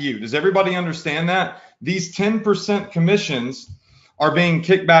to you. Does everybody understand that? These 10% commissions are being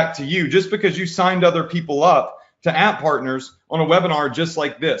kicked back to you just because you signed other people up to app partners on a webinar just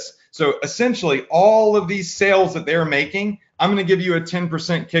like this. So essentially all of these sales that they're making, I'm going to give you a 10%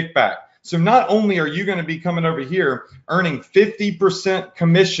 kickback. So not only are you going to be coming over here earning 50%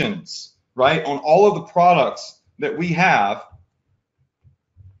 commissions, right, on all of the products that we have,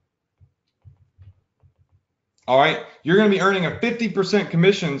 all right, you're going to be earning a 50%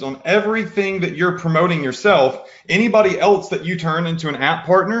 commissions on everything that you're promoting yourself. Anybody else that you turn into an app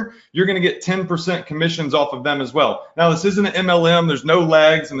partner, you're going to get 10% commissions off of them as well. Now, this isn't an MLM. There's no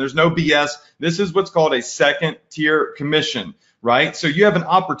legs and there's no BS. This is what's called a second tier commission, right? So you have an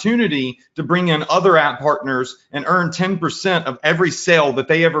opportunity to bring in other app partners and earn 10% of every sale that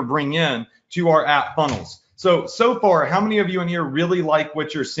they ever bring in to our app funnels. So far, how many of you in here really like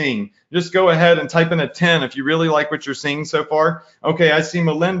what you're seeing? Just go ahead and type in a 10 if you really like what you're seeing so far. Okay, I see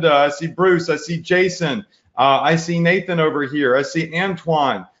Melinda, I see Bruce, I see Jason, I see Nathan over here, I see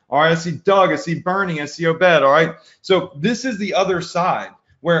Antoine, all right, I see Doug, I see Bernie, I see Obed, all right? So this is the other side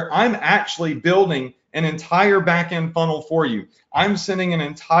where I'm actually building an entire back-end funnel for you. I'm sending an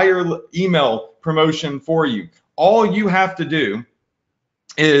entire email promotion for you. All you have to do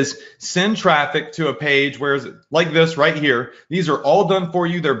is send traffic to a page where is it like this right here. These are all done for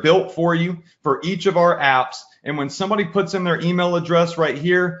you. They're built for you for each of our apps. And when somebody puts in their email address right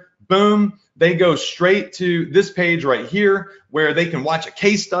here, boom, they go straight to this page right here where they can watch a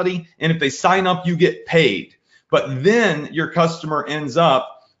case study. And if they sign up, you get paid. But then your customer ends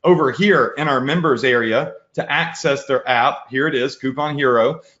up over here in our members area to access their app. Here it is, Coupon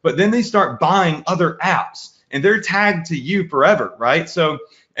Hero. But then they start buying other apps. And they're tagged to you forever, right? So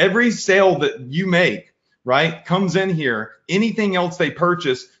every sale that you make, right, comes in here. Anything else they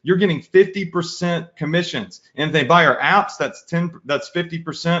purchase, you're getting 50% commissions. And if they buy our apps, that's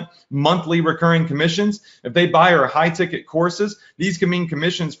 50% monthly recurring commissions. If they buy our high ticket courses, these can mean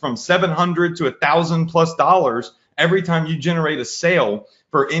commissions from $700 to $1,000+ every time you generate a sale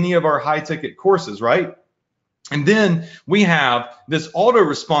for any of our high ticket courses, right? And then we have this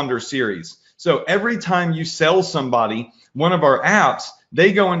autoresponder series. So every time you sell somebody one of our apps,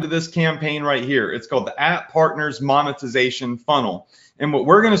 they go into this campaign right here. It's called the App Partners Monetization Funnel. And what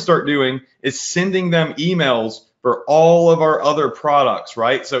we're going to start doing is sending them emails for all of our other products,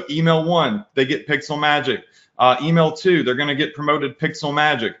 right? So email 1, they get Pixel Magic. Email 2, they're going to get promoted Pixel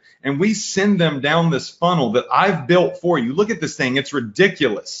Magic. And we send them down this funnel that I've built for you. Look at this thing. It's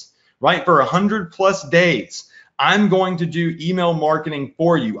ridiculous, right? For 100+ days. I'm going to do email marketing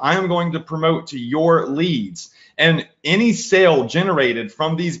for you. I am going to promote to your leads. And any sale generated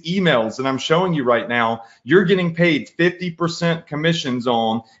from these emails that I'm showing you right now, you're getting paid 50% commissions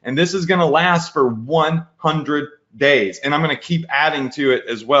on, and this is going to last for 100 days. And I'm going to keep adding to it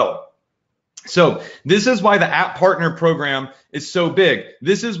as well. So this is why the App Partner Program is so big.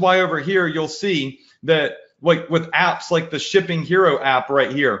 This is why over here you'll see that like with apps like the Shipping Hero app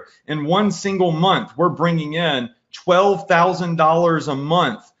right here, in one single month, we're bringing in $12,000 a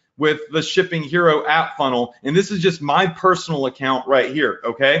month with the Shipping Hero app funnel. And this is just my personal account right here,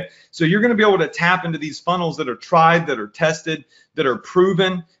 okay? So you're going to be able to tap into these funnels that are tried, that are tested, that are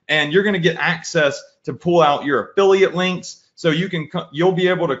proven, and you're going to get access to pull out your affiliate links. So you'll be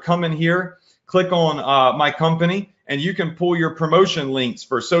able to come in here, click on my company, and you can pull your promotion links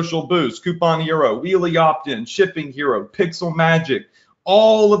for Social Boost, Coupon Hero, Wheelie Opt-in, Shipping Hero, Pixel Magic,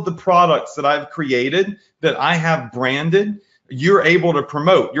 all of the products that I've created that I have branded, you're able to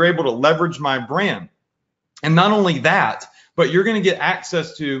promote. You're able to leverage my brand. And not only that, but you're going to get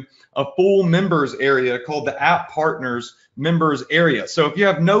access to a full members area called the App Partners Members Area. So if you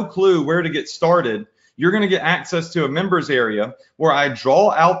have no clue where to get started, you're going to get access to a members area where I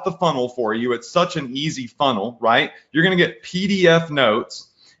draw out the funnel for you. It's such an easy funnel, right? You're going to get PDF notes,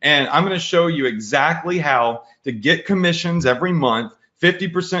 and I'm going to show you exactly how to get commissions every month,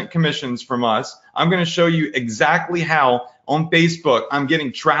 50% commissions from us. I'm going to show you exactly how on Facebook I'm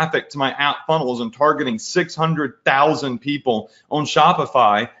getting traffic to my app funnels and targeting 600,000 people on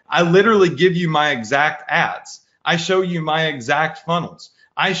Shopify. I literally give you my exact ads. I show you my exact funnels.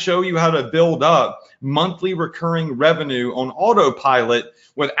 I show you how to build up monthly recurring revenue on autopilot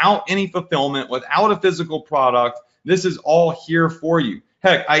without any fulfillment, without a physical product. This is all here for you.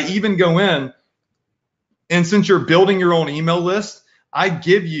 Heck, I even go in, and since you're building your own email list, I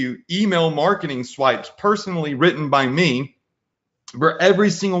give you email marketing swipes personally written by me for every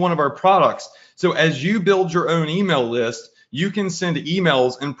single one of our products. So as you build your own email list, you can send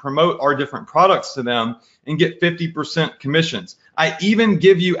emails and promote our different products to them and get 50% commissions. I even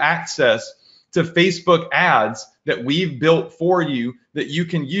give you access to Facebook ads that we've built for you that you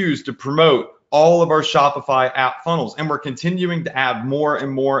can use to promote all of our Shopify app funnels. And we're continuing to add more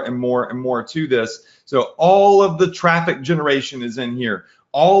and more and more and more to this. So all of the traffic generation is in here.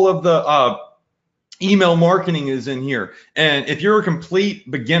 All of the email marketing is in here. And if you're a complete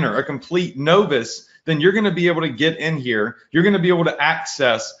beginner, a complete novice, then you're going to be able to get in here. You're going to be able to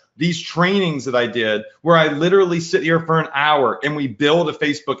access these trainings that I did where I literally sit here for an hour and we build a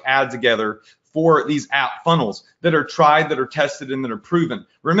Facebook ad together for these app funnels that are tried, that are tested, and that are proven.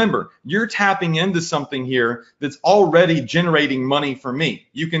 Remember, you're tapping into something here that's already generating money for me.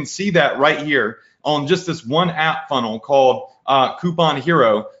 You can see that right here on just this one app funnel called Coupon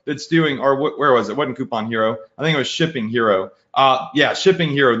Hero that's doing, or where was it? It wasn't Coupon Hero. I think it was Shipping Hero. Yeah,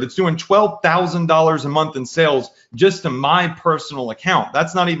 Shipping Hero that's doing $12,000 a month in sales just to my personal account.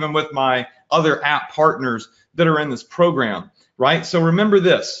 That's not even with my other app partners that are in this program, right? So remember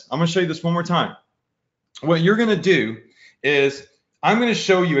this. I'm going to show you this one more time. What you're going to do is I'm going to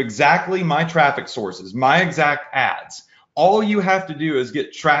show you exactly my traffic sources, my exact ads. All you have to do is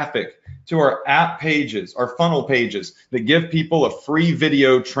get traffic to our app pages, our funnel pages that give people a free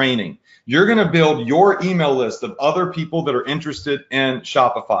video training. You're going to build your email list of other people that are interested in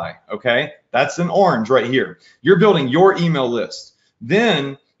Shopify, okay? That's in orange right here. You're building your email list.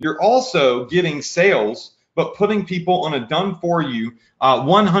 Then you're also getting sales, but putting people on a done-for-you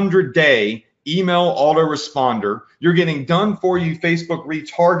 100-day email autoresponder. You're getting done-for-you Facebook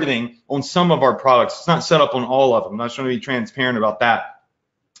retargeting on some of our products. It's not set up on all of them. I'm not trying to be transparent about that.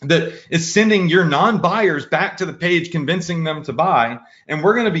 That is sending your non-buyers back to the page, convincing them to buy. And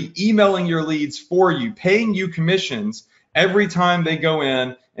we're going to be emailing your leads for you, paying you commissions every time they go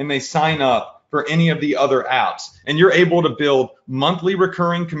in and they sign up for any of the other apps. And you're able to build monthly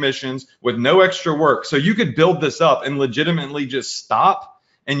recurring commissions with no extra work. So you could build this up and legitimately just stop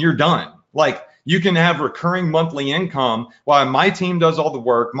and you're done. Like, you can have recurring monthly income while my team does all the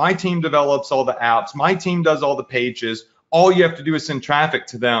work, my team develops all the apps, my team does all the pages. All you have to do is send traffic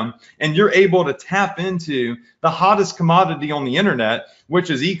to them, and you're able to tap into the hottest commodity on the internet, which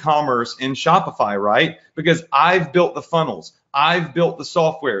is e-commerce and Shopify, right? Because I've built the funnels, I've built the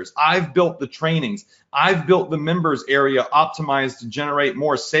softwares, I've built the trainings, I've built the members area optimized to generate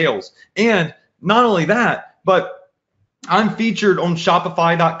more sales. And not only that, but I'm featured on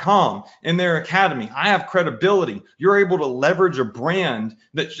Shopify.com in their academy. I have credibility. You're able to leverage a brand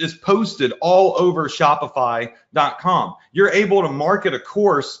that is posted all over Shopify.com. You're able to market a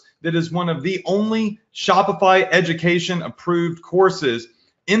course that is one of the only Shopify education approved courses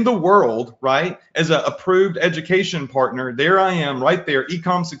in the world, right? As an approved education partner, there I am right there,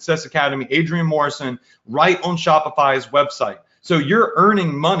 Ecom Success Academy, Adrian Morrison, right on Shopify's website. So you're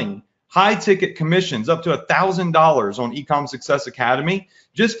earning money, high ticket commissions up to $1,000 on Ecom Success Academy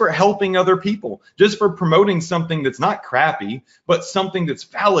just for helping other people, just for promoting something that's not crappy, but something that's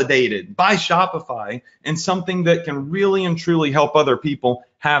validated by Shopify and something that can really and truly help other people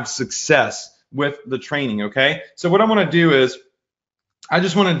have success with the training, okay? So what I want to do is I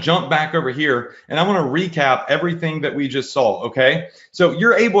just want to jump back over here and I want to recap everything that we just saw, okay? So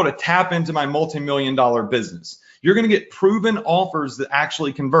you're able to tap into my multi-million-dollar business. You're going to get proven offers that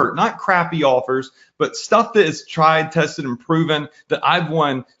actually convert, not crappy offers, but stuff that is tried, tested, and proven that I've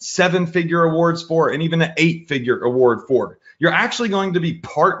won 7-figure awards for and even an 8-figure award for. You're actually going to be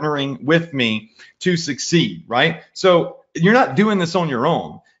partnering with me to succeed, right? So you're not doing this on your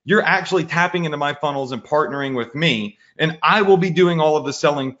own. You're actually tapping into my funnels and partnering with me, and I will be doing all of the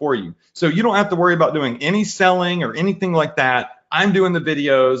selling for you. So you don't have to worry about doing any selling or anything like that. I'm doing the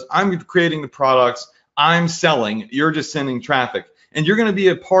videos, I'm creating the products, I'm selling, you're just sending traffic. And you're going to be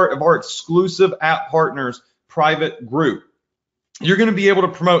a part of our exclusive App Partners private group. You're going to be able to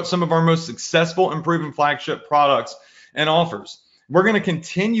promote some of our most successful and proven flagship products and offers. We're going to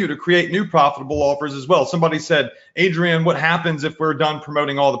continue to create new profitable offers as well. Somebody said, Adrian, what happens if we're done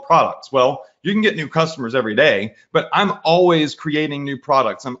promoting all the products? Well, you can get new customers every day, but I'm always creating new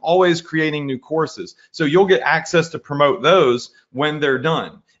products. I'm always creating new courses. So you'll get access to promote those when they're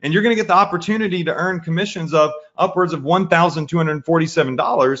done. And you're going to get the opportunity to earn commissions of upwards of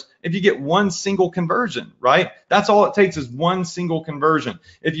 $1,247 if you get one single conversion, right? That's all it takes is one single conversion.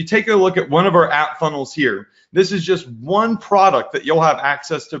 If you take a look at one of our app funnels here, this is just one product that you'll have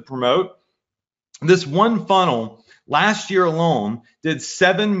access to promote. This one funnel last year alone did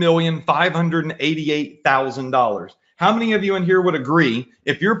 $7,588,000. How many of you in here would agree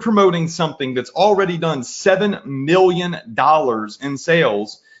if you're promoting something that's already done $7 million in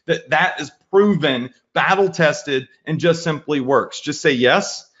sales, that is proven, battle tested, and just simply works? Just say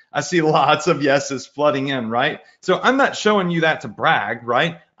yes. I see lots of yeses flooding in, right? So I'm not showing you that to brag,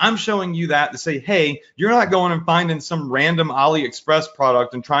 right? I'm showing you that to say, hey, you're not going and finding some random AliExpress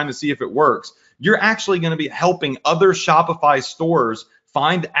product and trying to see if it works. You're actually going to be helping other Shopify stores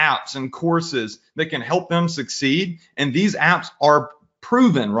find apps and courses that can help them succeed. And these apps are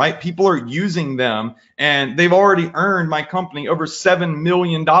proven, right? People are using them, and they've already earned my company over $7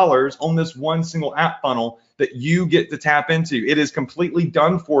 million on this one single app funnel that you get to tap into. It is completely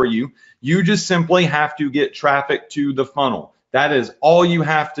done for you. You just simply have to get traffic to the funnel. That is all you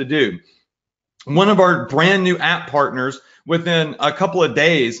have to do. One of our brand new app partners within a couple of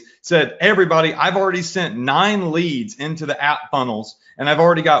days said, hey, everybody, I've already sent 9 leads into the app funnels and I've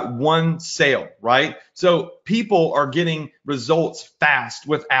already got 1 sale, right? So people are getting results fast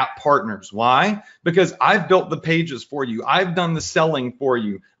with app partners. Why? Because I've built the pages for you. I've done the selling for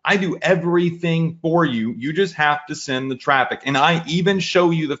you. I do everything for you. You just have to send the traffic. And I even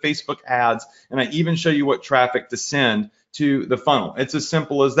show you the Facebook ads, and I even show you what traffic to send to the funnel. It's as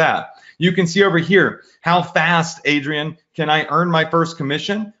simple as that. You can see over here, how fast, Adrian, can I earn my first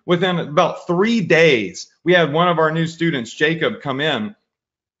commission? Within about 3 days, we had one of our new students, Jacob, come in.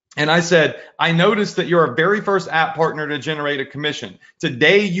 And I said, I noticed that you're our very first app partner to generate a commission.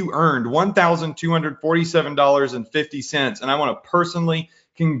 Today, you earned $1,247.50. And I want to personally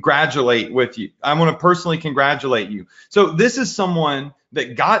congratulate you. So this is someone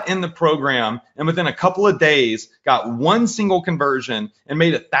that got in the program and within a couple of days got 1 single conversion and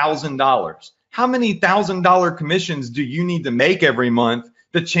made $1,000. How many $1,000 commissions do you need to make every month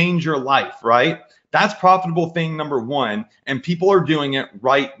to change your life, right? That's profitable thing number 1, and people are doing it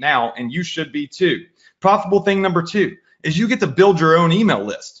right now, and you should be too. Profitable thing number 2 is you get to build your own email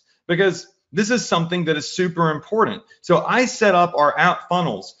list, because this is something that is super important. So I set up our app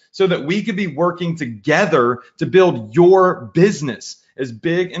funnels so that we could be working together to build your business as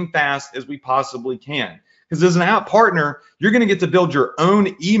big and fast as we possibly can. Because as an app partner, you're going to get to build your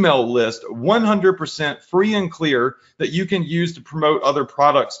own email list 100% free and clear that you can use to promote other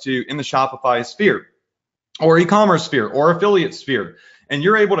products to in the Shopify sphere or e-commerce sphere or affiliate sphere. And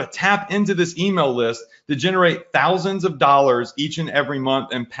you're able to tap into this email list to generate thousands of dollars each and every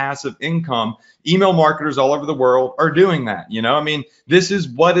month in passive income. Email marketers all over the world are doing that. You know, I mean, this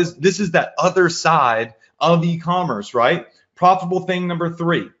is that other side of e-commerce, right? Profitable thing number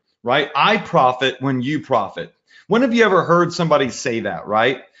 3, right? I profit when you profit. When have you ever heard somebody say that,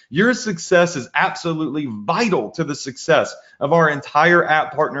 right? Your success is absolutely vital to the success of our entire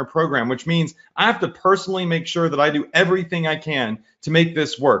app partner program, which means I have to personally make sure that I do everything I can to make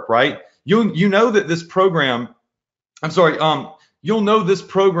this work, right? You know that this program, you'll know this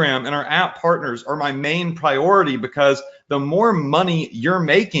program and our app partners are my main priority, because the more money you're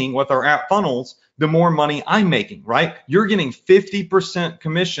making with our app funnels, the more money I'm making, right? You're getting 50%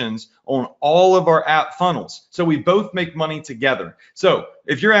 commissions on all of our app funnels. So we both make money together. So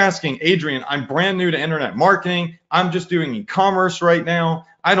if you're asking, Adrian, I'm brand new to internet marketing. I'm just doing e-commerce right now.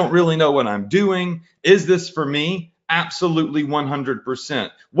 I don't really know what I'm doing. Is this for me? Absolutely 100%.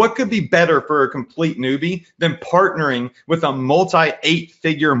 What could be better for a complete newbie than partnering with a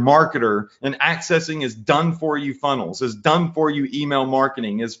multi-8-figure marketer and accessing his done-for-you funnels, his done-for-you email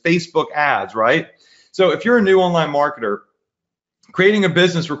marketing, his Facebook ads, right? So if you're a new online marketer, creating a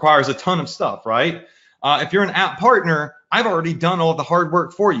business requires a ton of stuff, right? If you're an app partner, I've already done all the hard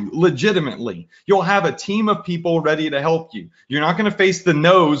work for you, legitimately. You'll have a team of people ready to help you. You're not going to face the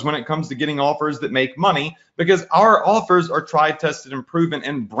no's when it comes to getting offers that make money, because our offers are tried, tested, and proven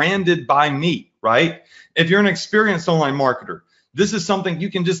and branded by me, right? If you're an experienced online marketer, this is something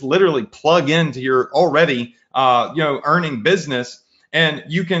you can just literally plug into your already earning business, and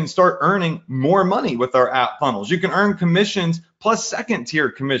you can start earning more money with our app funnels. You can earn commissions plus second tier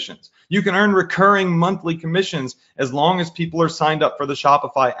commissions. You can earn recurring monthly commissions as long as people are signed up for the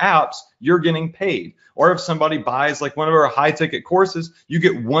Shopify apps, you're getting paid. Or if somebody buys like one of our high ticket courses, you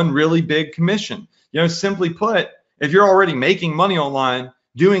get one really big commission. Simply put, if you're already making money online,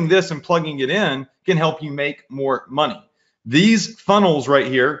 doing this and plugging it in can help you make more money. These funnels right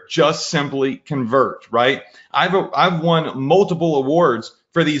here just simply convert, right? I've won multiple awards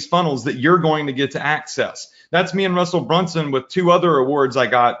for these funnels that you're going to get to access. That's me and Russell Brunson with 2 other awards I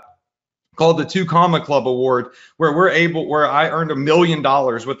got, called the 2 Comma Club Award, where I earned $1 million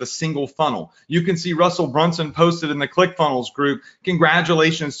with a single funnel. You can see Russell Brunson posted in the ClickFunnels group,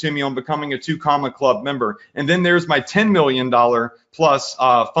 congratulations to me on becoming a 2 Comma Club member. And then there's my $10 million plus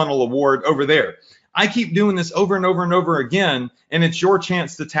funnel award over there. I keep doing this over and over and over again, and it's your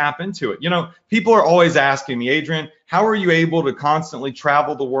chance to tap into it. People are always asking me, Adrian, how are you able to constantly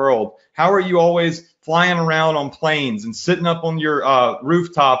travel the world? How are you always flying around on planes and sitting up on your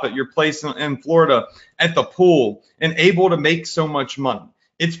rooftop at your place in Florida at the pool and able to make so much money?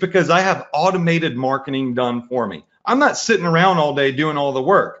 It's because I have automated marketing done for me. I'm not sitting around all day doing all the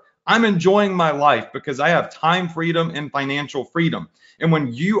work. I'm enjoying my life because I have time freedom and financial freedom. And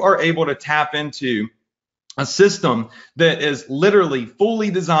when you are able to tap into a system that is literally fully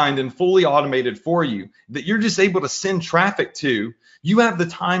designed and fully automated for you, that you're just able to send traffic to, you have the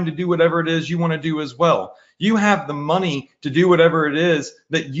time to do whatever it is you want to do as well. You have the money to do whatever it is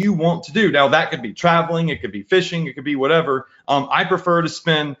that you want to do. Now, that could be traveling, it could be fishing, it could be whatever. I prefer to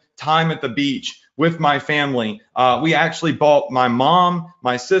spend time at the beach with my family. We actually bought my mom,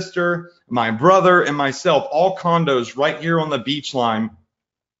 my sister, my brother, and myself all condos right here on the beach line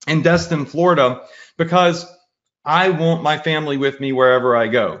in Destin, Florida, because I want my family with me wherever I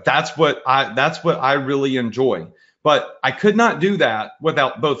go. That's what I really enjoy. But I could not do that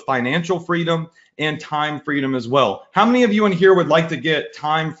without both financial freedom and time freedom as well. How many of you in here would like to get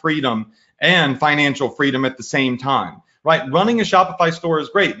time freedom and financial freedom at the same time? Right? Running a Shopify store is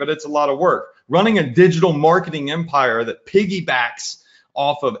great, but it's a lot of work. Running a digital marketing empire that piggybacks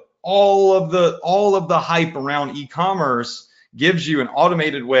off of all of the hype around e-commerce gives you an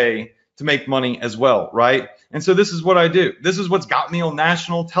automated way to make money as well, right? And so this is what I do. This is what's got me on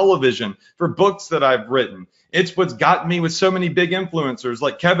national television for books that I've written. It's what's gotten me with so many big influencers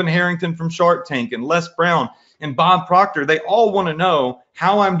like Kevin Harrington from Shark Tank and Les Brown and Bob Proctor. They all want to know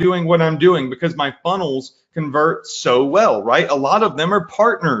how I'm doing what I'm doing because my funnels convert so well, right? A lot of them are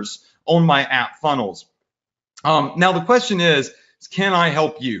partners on my app funnels. Now the question is, can I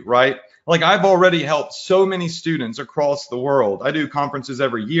help you, right? Like I've already helped so many students across the world. I do conferences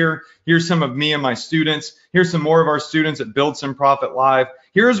every year. Here's some of me and my students. Here's some more of our students at Build Some Profit Live.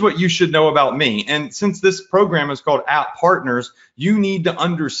 Here's what you should know about me. And since this program is called App Partners, you need to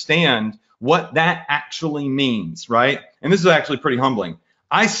understand what that actually means, right? And this is actually pretty humbling.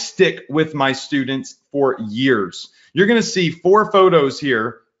 I stick with my students for years. You're going to see 4 photos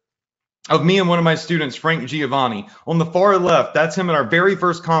here of me and one of my students, Frank Giovanni. On the far left, that's him at our very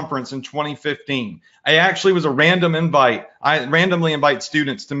first conference in 2015. I actually was a random invite. I randomly invite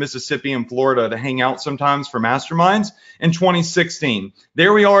students to Mississippi and Florida to hang out sometimes for masterminds in 2016.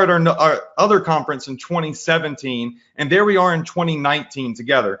 There we are at our other conference in 2017, and there we are in 2019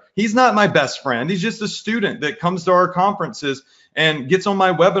 together. He's not my best friend. He's just a student that comes to our conferences and gets on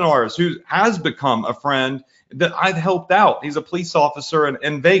my webinars, who has become a friend that I've helped out. He's a police officer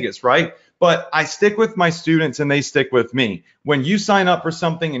in Vegas, right? But I stick with my students and they stick with me. When you sign up for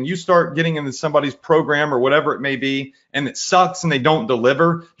something and you start getting into somebody's program or whatever it may be, and it sucks and they don't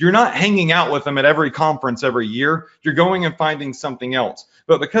deliver, you're not hanging out with them at every conference every year. You're going and finding something else.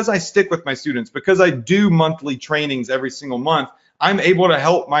 But because I stick with my students, because I do monthly trainings every single month, I'm able to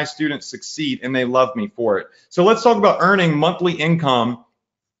help my students succeed and they love me for it. So let's talk about earning monthly income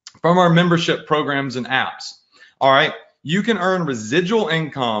from our membership programs and apps. All right, you can earn residual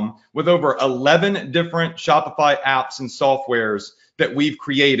income with over 11 different Shopify apps and softwares that we've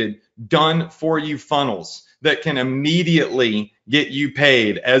created, done for you funnels that can immediately get you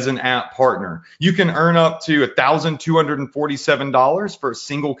paid as an app partner. You can earn up to $1,247 for a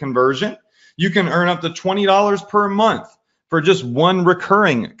single conversion. You can earn up to $20 per month for just one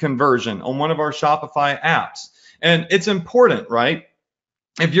recurring conversion on one of our Shopify apps. And it's important, right?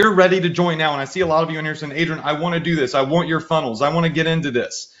 if you're ready to join now, and I see a lot of you in here saying, Adrian, I want to do this. I want your funnels. I want to get into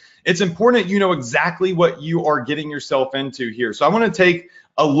this. It's important that you know exactly what you are getting yourself into here. So I want to take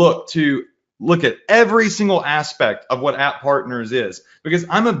a look at every single aspect of what App Partners is, because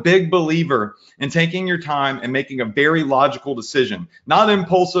I'm a big believer in taking your time and making a very logical decision, not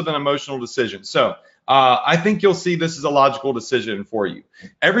impulsive and emotional decision. So I think you'll see this is a logical decision for you.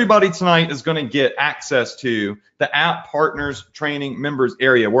 Everybody tonight is going to get access to the App Partners Training Members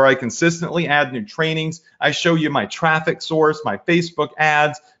area, where I consistently add new trainings. I show you my traffic source, my Facebook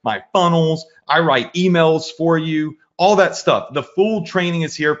ads, my funnels. I write emails for you, all that stuff. The full training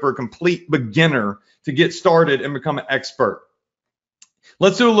is here for a complete beginner to get started and become an expert.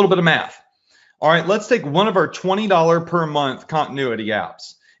 Let's do a little bit of math. All right, let's take one of our $20 per month continuity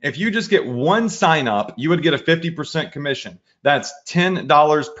apps. If you just get one sign up, you would get a 50% commission. That's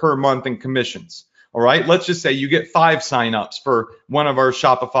 $10 per month in commissions. All right, let's just say you get 5 signups for one of our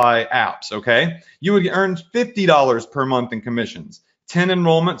Shopify apps, okay? You would earn $50 per month in commissions. 10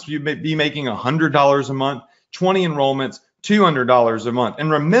 enrollments, you'd be making $100 a month. 20 enrollments, $200 a month. And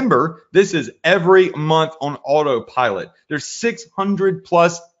remember, this is every month on autopilot. There's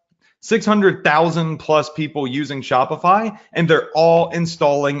 600,000 plus people using Shopify, and they're all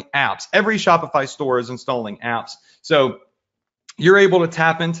installing apps. Every Shopify store is installing apps. So you're able to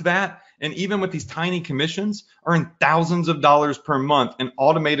tap into that. And even with these tiny commissions, earn thousands of dollars per month in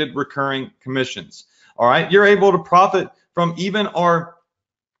automated recurring commissions. All right. You're able to profit from even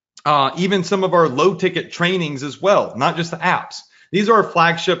some of our low ticket trainings as well, not just the apps. These are our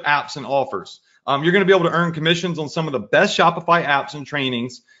flagship apps and offers. You're going to be able to earn commissions on some of the best Shopify apps and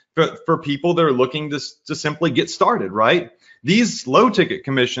trainings for people that are looking to simply get started, right? These low ticket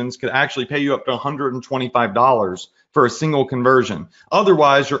commissions could actually pay you up to $125 for a single conversion.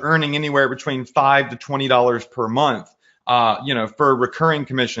 Otherwise, you're earning anywhere between $5 to $20 per month, for recurring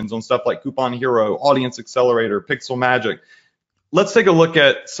commissions on stuff like Coupon Hero, Audience Accelerator, Pixel Magic. Let's take a look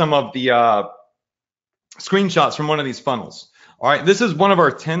at some of the screenshots from one of these funnels. All right, this is one of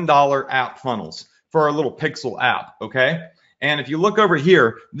our $10 app funnels for our little Pixel app, okay? And if you look over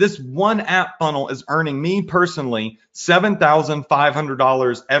here, this one app funnel is earning me personally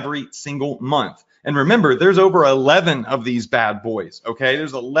 $7,500 every single month. And remember, there's over 11 of these bad boys, okay?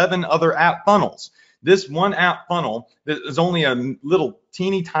 There's 11 other app funnels. This one app funnel that is only a little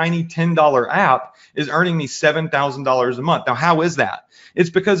teeny tiny $10 app is earning me $7,000 a month. Now, how is that? It's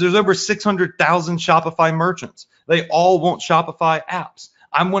because there's over 600,000 Shopify merchants. They all want Shopify apps.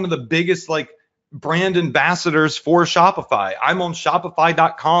 I'm one of the biggest brand ambassadors for Shopify. I'm on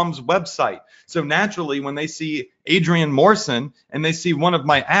Shopify.com's website. So naturally, when they see Adrian Morrison and they see one of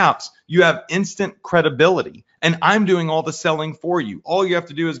my apps, you have instant credibility. And I'm doing all the selling for you. All you have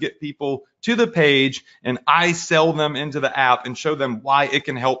to do is get people to the page, and I sell them into the app and show them why it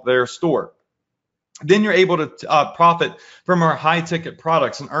can help their store. Then you're able to profit from our high ticket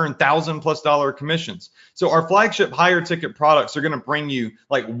products and earn $1,000+ commissions. So our flagship higher ticket products are going to bring you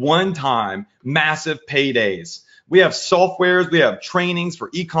one-time massive paydays. We have softwares, we have trainings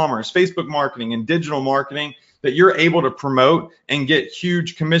for e-commerce, Facebook marketing, and digital marketing that you're able to promote and get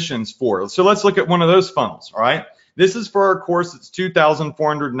huge commissions for. So let's look at one of those funnels, all right? This is for our course. It's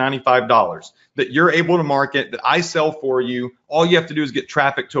 $2,495 that you're able to market, that I sell for you. All you have to do is get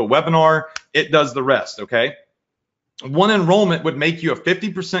traffic to a webinar. It does the rest, okay? One enrollment would make you a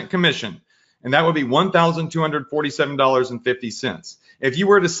 50% commission, and that would be $1,247.50. If you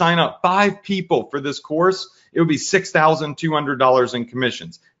were to sign up 5 people for this course, it would be $6,200 in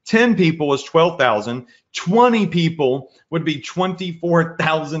commissions. 10 people is $12,000. 20 people would be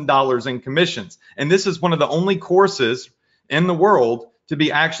 $24,000 in commissions. And this is one of the only courses in the world to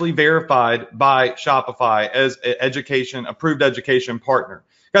be actually verified by Shopify as an approved education partner.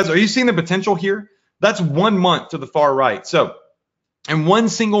 Guys, are you seeing the potential here? That's 1 month to the far right. So in one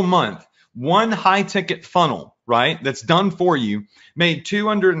single month, one high ticket funnel, right, that's done for you made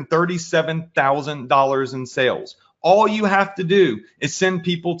 $237,000 in sales. All you have to do is send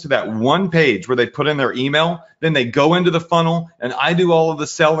people to that one page where they put in their email, then they go into the funnel, and I do all of the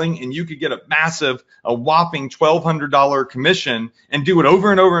selling, and you could get a whopping $1,200 commission and do it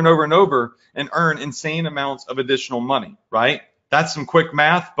over and over and over and over and earn insane amounts of additional money, right? That's some quick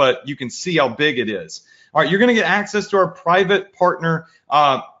math, but you can see how big it is. All right, you're going to get access to our private partner,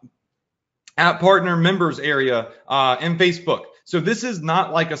 App Partner Members area in Facebook. So this is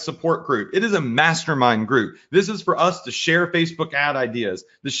not like a support group. It is a mastermind group. This is for us to share Facebook ad ideas,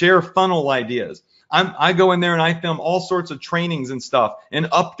 to share funnel ideas. I go in there and I film all sorts of trainings and stuff and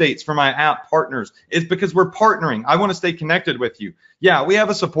updates for my app partners. It's because we're partnering. I want to stay connected with you. Yeah, we have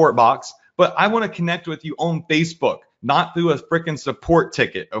a support box, but I want to connect with you on Facebook. not through a freaking support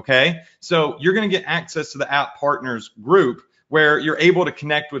ticket, okay? So you're going to get access to the App Partners group where you're able to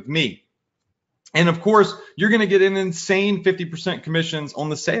connect with me. And of course, you're going to get an insane 50% commissions on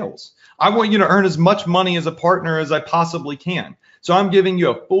the sales. I want you to earn as much money as a partner as I possibly can. So I'm giving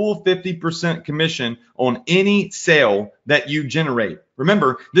you a full 50% commission on any sale that you generate.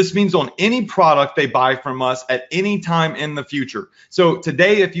 Remember, this means on any product they buy from us at any time in the future. So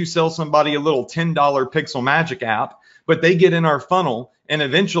today, if you sell somebody a little $10 Pixel Magic app, but they get in our funnel and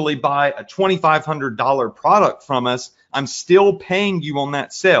eventually buy a $2,500 product from us, I'm still paying you on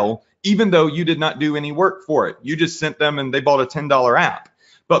that sale, even though you did not do any work for it. You just sent them and they bought a $10 app.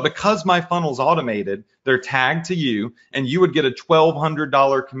 But because my funnel's automated, they're tagged to you and you would get a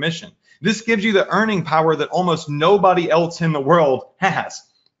 $1,200 commission. This gives you the earning power that almost nobody else in the world has.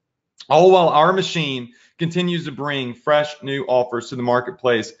 All while our machine continues to bring fresh new offers to the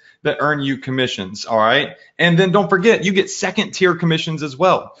marketplace that earn you commissions, all right? And then don't forget, you get second tier commissions as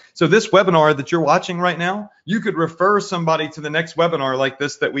well. So this webinar that you're watching right now, you could refer somebody to the next webinar like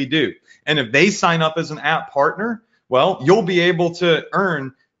this that we do. And if they sign up as an app partner, well, you'll be able to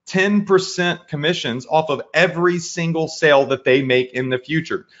earn 10% commissions off of every single sale that they make in the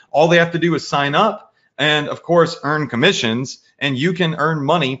future. All they have to do is sign up and, of course, earn commissions, and you can earn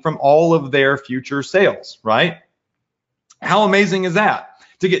money from all of their future sales, right? How amazing is that?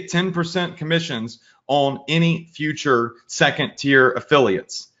 To get 10% commissions on any future second tier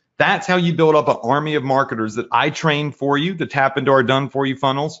affiliates. That's how you build up an army of marketers that I train for you to tap into our done for you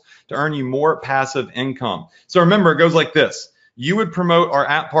funnels to earn you more passive income. So remember, it goes like this. You would promote our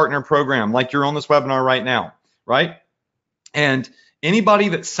app partner program like you're on this webinar right now, right? And anybody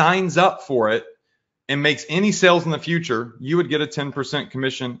that signs up for it and makes any sales in the future, you would get a 10%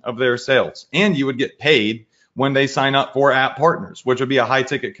 commission of their sales. And you would get paid when they sign up for app partners, which would be a high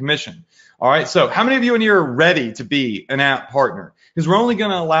ticket commission. All right, so how many of you in here are ready to be an app partner? Because we're only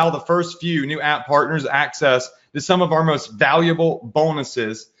going to allow the first few new app partners access to some of our most valuable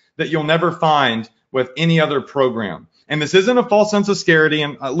bonuses that you'll never find with any other program. And this isn't a false sense of scarcity.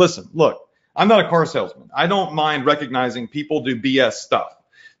 And listen, look, I'm not a car salesman. I don't mind recognizing people do BS stuff.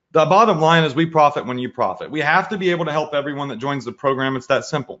 The bottom line is we profit when you profit. We have to be able to help everyone that joins the program. It's that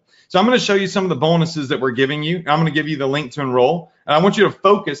simple. So I'm going to show you some of the bonuses that we're giving you. I'm going to give you the link to enroll. And I want you to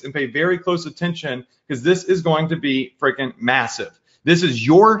focus and pay very close attention because this is going to be freaking massive. This is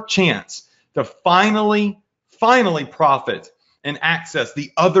your chance to finally profit and access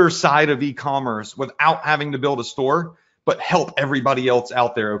the other side of e-commerce without having to build a store, but help everybody else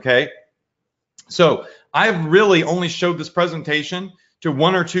out there, okay? So I've really only showed this presentation to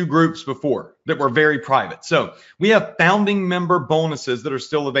one or two groups before that were very private. So we have founding member bonuses that are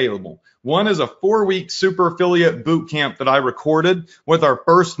still available. One is a 4-week super affiliate boot camp that I recorded with our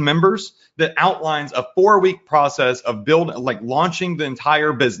first members that outlines a 4-week process of launching the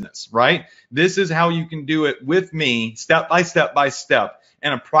entire business, right? This is how you can do it with me step by step by step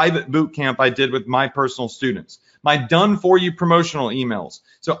in a private boot camp I did with my personal students. My done for you promotional emails.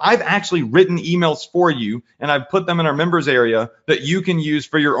 So I've actually written emails for you and I've put them in our members area that you can use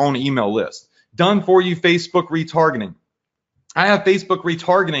for your own email list. Done for you Facebook retargeting. I have Facebook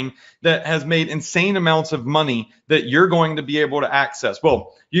retargeting that has made insane amounts of money that you're going to be able to access.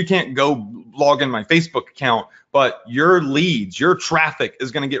 Well, you can't go log in my Facebook account, but your leads, your traffic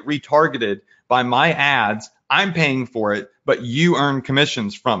is going to get retargeted by my ads. I'm paying for it, but you earn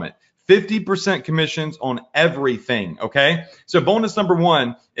commissions from it. 50% commissions on everything, okay? So bonus number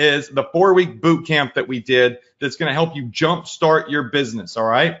one is the 4-week boot camp that we did that's going to help you jumpstart your business, all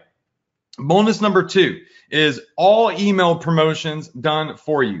right? Bonus number two is all email promotions done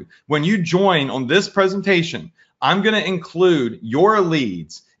for you. When you join on this presentation, I'm going to include your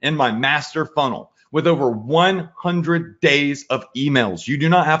leads in my master funnel with over 100 days of emails. You do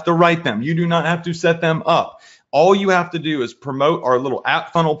not have to write them. You do not have to set them up. All you have to do is promote our little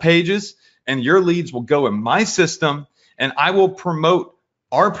app funnel pages and your leads will go in my system and I will promote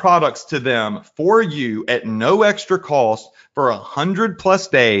our products to them for you at no extra cost for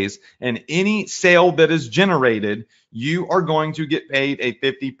 100+ days, and any sale that is generated, you are going to get paid a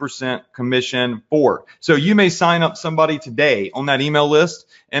 50% commission for. So you may sign up somebody today on that email list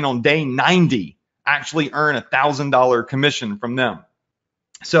and on day 90 actually earn $1,000 commission from them.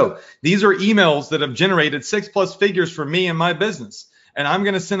 So these are emails that have generated 6+ figures for me and my business. And I'm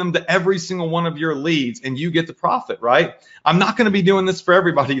going to send them to every single one of your leads and you get the profit, right? I'm not going to be doing this for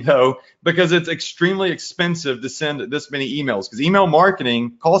everybody though, because it's extremely expensive to send this many emails because email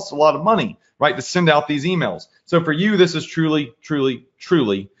marketing costs a lot of money, right? To send out these emails. So for you, this is truly, truly,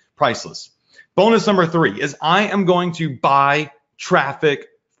 truly priceless. Bonus number three is I am going to buy traffic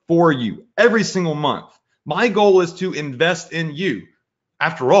for you every single month. My goal is to invest in you.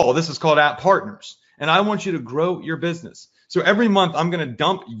 After all, this is called App Partners, and I want you to grow your business. So every month, I'm going to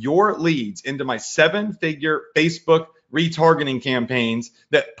dump your leads into my 7-figure Facebook retargeting campaigns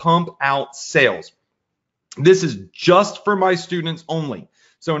that pump out sales. This is just for my students only.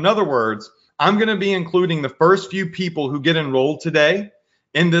 So in other words, I'm going to be including the first few people who get enrolled today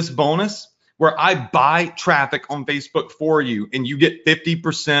in this bonus where I buy traffic on Facebook for you, and you get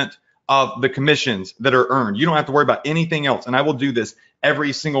 50% of the commissions that are earned. You don't have to worry about anything else, and I will do this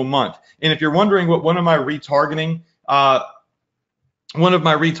every single month. And if you're wondering what one of my retargeting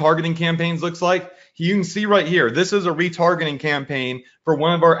campaigns looks like, you can see right here, this is a retargeting campaign for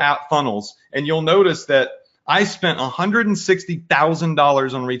one of our app funnels. And you'll notice that I spent $160,000 on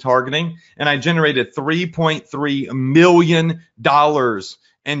retargeting, and I generated $3.3 million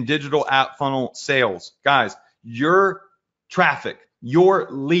in digital app funnel sales. Guys, your traffic, your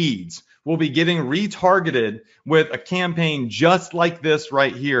leads will be getting retargeted with a campaign just like this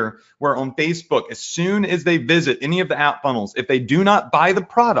right here, where on Facebook, as soon as they visit any of the app funnels, if they do not buy the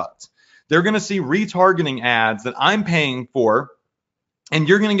product, they're going to see retargeting ads that I'm paying for, and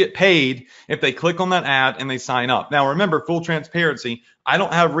you're going to get paid if they click on that ad and they sign up. Now, remember, full transparency, I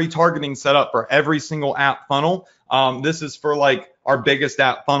don't have retargeting set up for every single app funnel. This is for like our biggest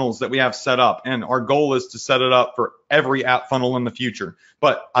app funnels that we have set up, and our goal is to set it up for every app funnel in the future.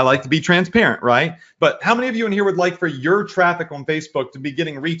 But I like to be transparent, right? But how many of you in here would like for your traffic on Facebook to be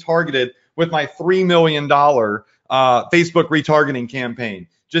getting retargeted with my $3 million Facebook retargeting campaign?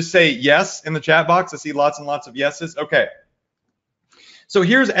 Just say yes in the chat box. I see lots and lots of yeses. Okay. So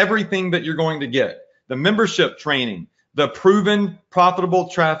here's everything that you're going to get: the membership training, the proven profitable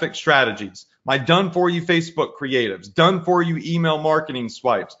traffic strategies, my done for you Facebook creatives, done for you email marketing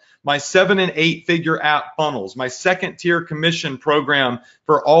swipes, my 7- and 8-figure app funnels, my 2nd-tier commission program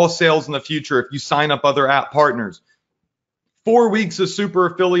for all sales in the future if you sign up other app partners, 4 weeks of super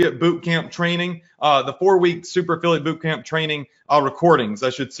affiliate bootcamp training, the 4-week super affiliate bootcamp training recordings, I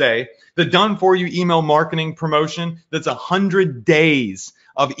should say, the done for you email marketing promotion. That's 100 days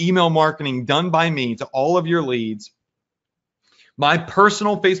of email marketing done by me to all of your leads. My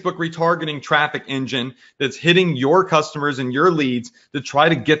personal Facebook retargeting traffic engine that's hitting your customers and your leads to try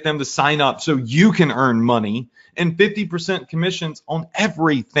to get them to sign up so you can earn money, and 50% commissions on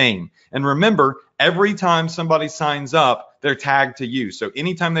everything. And remember, every time somebody signs up, they're tagged to you. So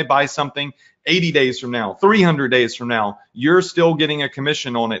anytime they buy something, 80 days from now, 300 days from now, you're still getting a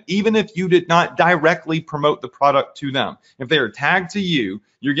commission on it, even if you did not directly promote the product to them. If they are tagged to you,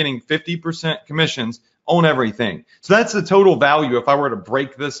 you're getting 50% commissions on everything. So that's the total value if I were to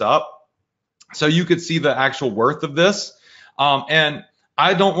break this up so you could see the actual worth of this. And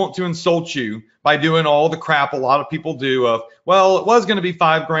I don't want to insult you by doing all the crap a lot of people do of, well, it was going to be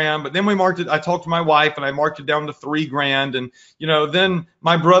 $5,000, but then we marked it. I talked to my wife and I marked it down to $3,000. And, you know, then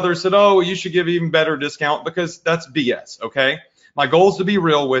my brother said, oh, you should give even better discount, because that's BS. Okay. My goal is to be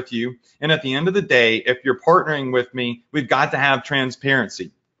real with you. And at the end of the day, if you're partnering with me, we've got to have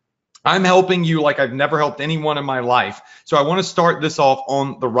transparency. I'm helping you like I've never helped anyone in my life. So I want to start this off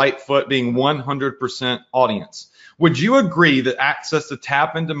on the right foot, being 100% audience. Would you agree that access to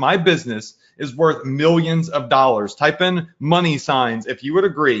tap into my business is worth millions of dollars? Type in money signs if you would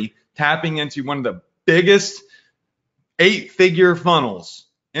agree tapping into one of the biggest 8-figure funnels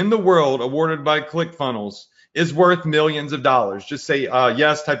in the world awarded by ClickFunnels is worth millions of dollars. Just say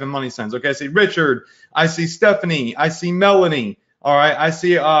yes, type in money signs. Okay, I see Richard, I see Stephanie, I see Melanie. All right, I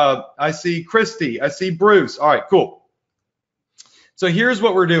see Christy, I see Bruce. All right, cool. So here's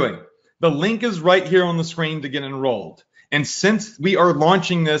what we're doing. The link is right here on the screen to get enrolled. And since we are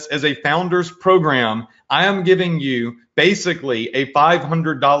launching this as a founders program, I am giving you basically a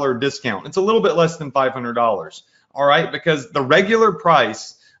 $500 discount. It's a little bit less than $500. All right, because the regular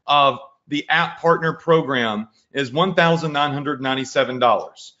price of the app partner program is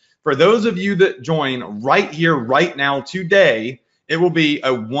 $1,997. For those of you that join right here, right now, today, it will be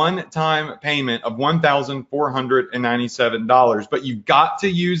a one-time payment of $1,497, but you've got to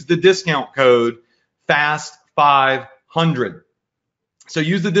use the discount code FAST500. So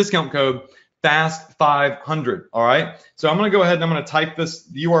use the discount code FAST500, all right? So I'm going to go ahead and I'm going to type this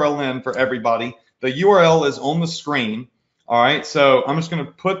URL in for everybody. The URL is on the screen, all right? So I'm just going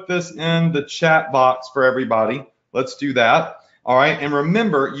to put this in the chat box for everybody. Let's do that, all right? And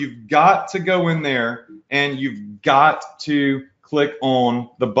remember, you've got to go in there and you've got to click on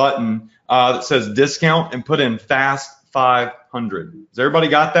the button that says discount and put in FAST500. Has everybody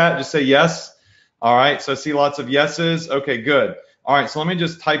got that? Just say yes. All right, so I see lots of yeses. Okay, good. All right, so let me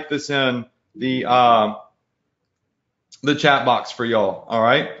just type this in the chat box for y'all. All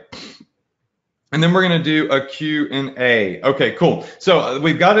right. And then we're going to do a Q&A. Okay, cool. So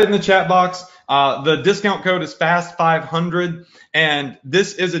we've got it in the chat box. The discount code is FAST500, and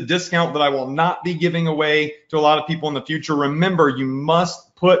this is a discount that I will not be giving away to a lot of people in the future. Remember, you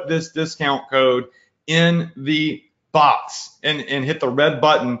must put this discount code in the box and hit the red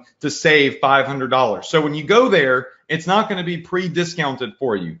button to save $500. So when you go there, it's not going to be pre-discounted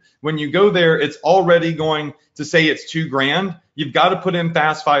for you. When you go there, it's already going to say it's $2,000. You've got to put in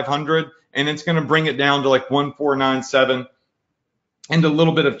FAST500, and it's going to bring it down to like 1497 and a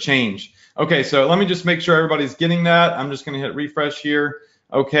little bit of change. Okay, so let me just make sure everybody's getting that. I'm just going to hit refresh here.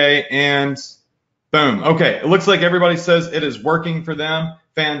 Okay, and boom. Okay, it looks like everybody says it is working for them.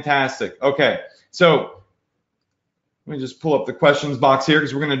 Fantastic. Okay, so let me just pull up the questions box here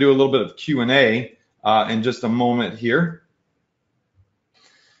because we're going to do a little bit of Q&A in just a moment here.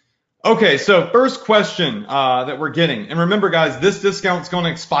 Okay, so first question that we're getting, and remember guys, this discount's going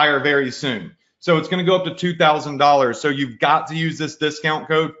to expire very soon. So it's going to go up to $2,000. So you've got to use this discount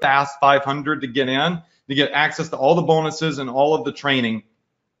code FAST500 to get in, to get access to all the bonuses and all of the training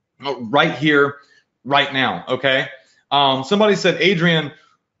right here, right now, okay? Somebody said, Adrian,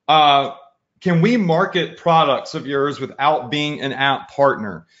 can we market products of yours without being an app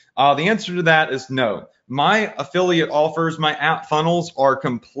partner? The answer to that is no. My affiliate offers, my app funnels are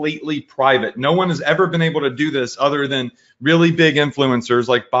completely private. No one has ever been able to do this other than really big influencers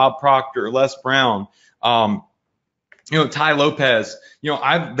like Bob Proctor, Les Brown, Ty Lopez.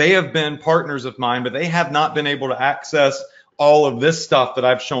 They have been partners of mine, but they have not been able to access all of this stuff that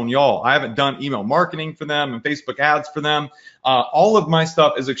I've shown y'all. I haven't done email marketing for them and Facebook ads for them. All of my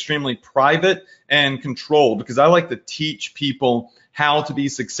stuff is extremely private and controlled because I like to teach people how to be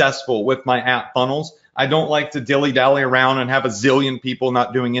successful with my app funnels. I don't like to dilly-dally around and have a zillion people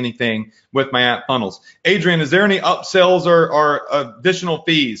not doing anything with my app funnels. Adrian, is there any upsells or additional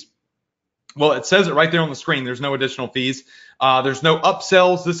fees? Well, it says it right there on the screen. There's no additional fees. There's no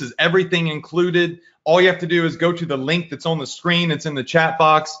upsells. This is everything included. All you have to do is go to the link that's on the screen. It's in the chat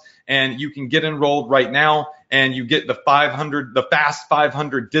box, and you can get enrolled right now, and you get the FAST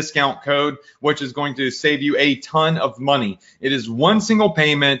 500 discount code, which is going to save you a ton of money. It is one single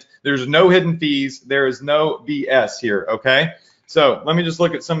payment. There's no hidden fees. There is no BS here, okay? So let me just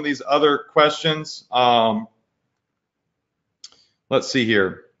look at some of these other questions. Let's see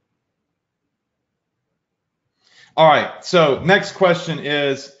here. All right, so next question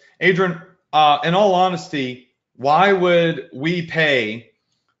is, Adrian, in all honesty, why would we pay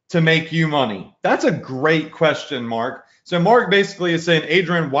to make you money? That's a great question, Mark. So Mark basically is saying,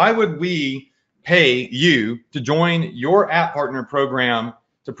 Adrian, why would we pay you to join your app partner program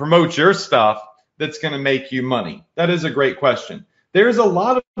to promote your stuff that's going to make you money? That is a great question. There's a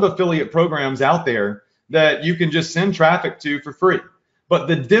lot of affiliate programs out there that you can just send traffic to for free. But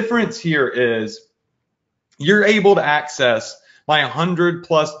the difference here is you're able to access my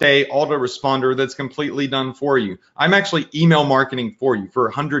 100+ day autoresponder that's completely done for you. I'm actually email marketing for you for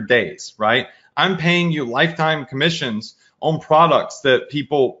 100 days, right? I'm paying you lifetime commissions on products that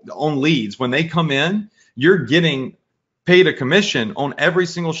people, on leads. When they come in, you're getting paid a commission on every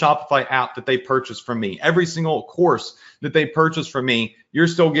single Shopify app that they purchase from me. Every single course that they purchase from me, you're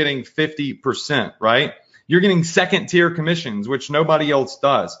still getting 50%, right? You're getting second tier commissions, which nobody else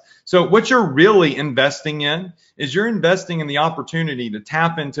does. So what you're really investing in is you're investing in the opportunity to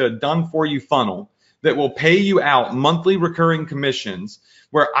tap into a done for you funnel that will pay you out monthly recurring commissions,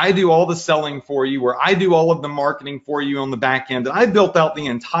 where I do all the selling for you, where I do all of the marketing for you on the back end. And I built out the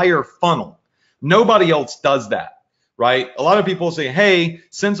entire funnel. Nobody else does that, right? A lot of people say, hey,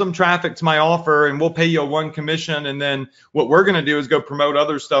 send some traffic to my offer and we'll pay you a one commission. And then what we're going to do is go promote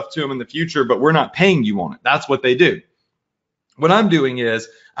other stuff to them in the future, but we're not paying you on it. That's what they do. What I'm doing is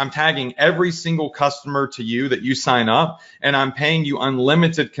I'm tagging every single customer to you that you sign up, and I'm paying you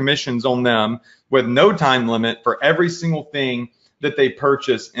unlimited commissions on them with no time limit for every single thing that they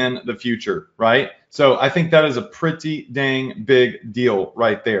purchase in the future, right? So I think that is a pretty dang big deal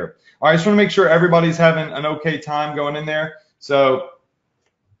right there. All right, I just want to make sure everybody's having an okay time going in there. So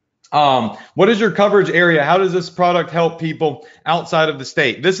what is your coverage area? How does this product help people outside of the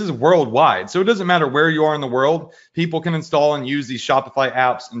state? This is worldwide, so it doesn't matter where you are in the world. People can install and use these Shopify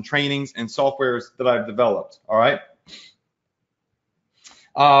apps and trainings and softwares that I've developed, all right?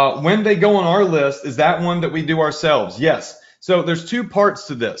 When they go on our list, is that one that we do ourselves? Yes. So there's two parts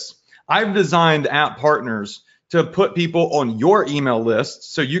to this. I've designed app partners to put people on your email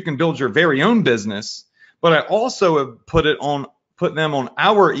list so you can build your very own business, but I also have put them on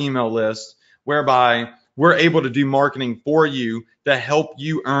our email list, whereby we're able to do marketing for you to help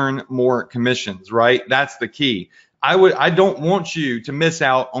you earn more commissions, right? That's the key. I don't want you to miss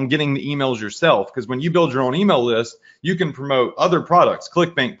out on getting the emails yourself, because when you build your own email list, you can promote other products,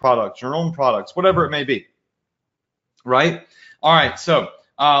 ClickBank products, your own products, whatever it may be, right? All right, so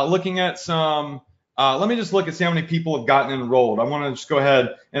looking at some, let me just look and see how many people have gotten enrolled. I want to just go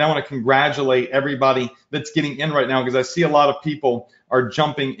ahead and I want to congratulate everybody that's getting in right now, because I see a lot of people are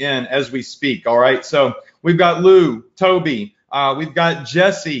jumping in as we speak. All right, so we've got Lou, Toby, we've got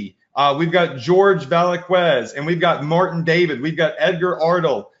Jesse, we've got George Valaquez, and we've got Martin David, we've got Edgar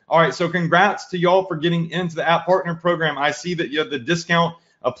Ardle. All right, so congrats to y'all for getting into the App Partner Program. I see that you have the discount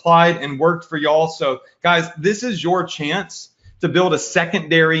applied and worked for y'all. So guys, this is your chance to build a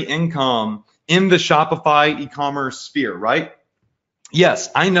secondary income in the Shopify e-commerce sphere, right? Yes,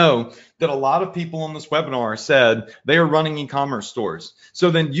 I know that a lot of people on this webinar said they are running e-commerce stores.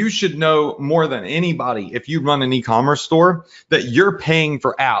 So then you should know more than anybody, if you run an e-commerce store, that you're paying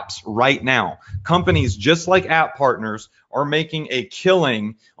for apps right now. Companies just like App Partners are making a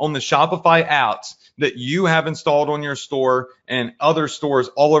killing on the Shopify apps that you have installed on your store and other stores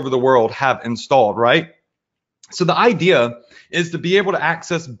all over the world have installed, right? So the idea is to be able to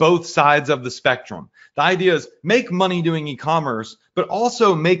access both sides of the spectrum. The idea is make money doing e-commerce, but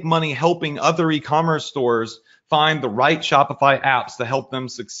also make money helping other e-commerce stores find the right Shopify apps to help them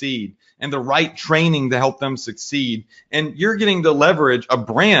succeed and the right training to help them succeed. And you're getting to leverage a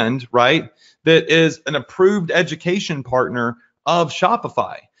brand, right, that is an approved education partner of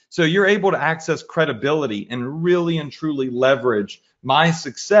Shopify. So you're able to access credibility and really and truly leverage my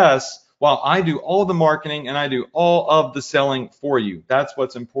success while I do all the marketing and I do all of the selling for you. That's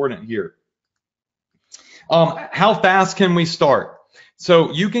what's important here. How fast can we start?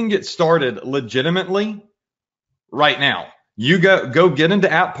 So you can get started legitimately right now. You go get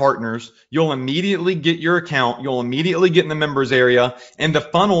into App Partners. You'll immediately get your account. You'll immediately get in the members area, and the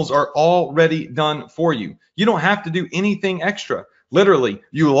funnels are already done for you. You don't have to do anything extra. Literally,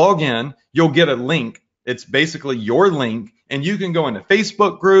 you log in, you'll get a link. It's basically your link, and you can go into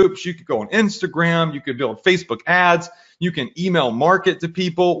Facebook groups, you could go on Instagram, you could build Facebook ads, you can email market to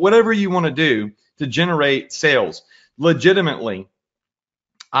people, whatever you want to do to generate sales. Legitimately,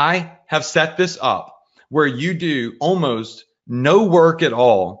 I have set this up where you do almost no work at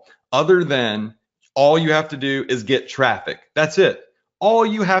all, other than all you have to do is get traffic. That's it. All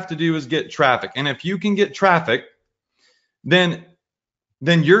you have to do is get traffic. And if you can get traffic, then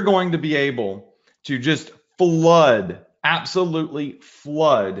you're going to be able to just flood, absolutely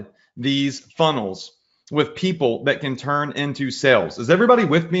flood these funnels with people that can turn into sales. Is everybody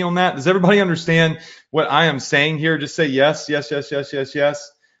with me on that? Does everybody understand what I am saying here? Just say yes, yes, yes, yes, yes,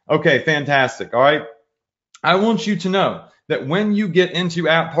 yes. Okay, fantastic. All right. I want you to know that when you get into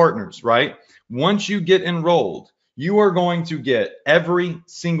App Partners, right, once you get enrolled, you are going to get every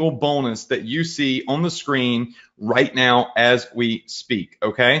single bonus that you see on the screen right now as we speak,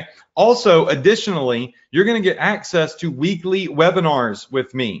 okay? Also, additionally, you're going to get access to weekly webinars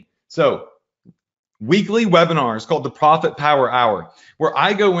with me. So, weekly webinars called the Profit Power Hour, where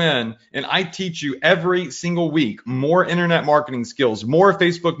I go in and I teach you every single week more internet marketing skills, more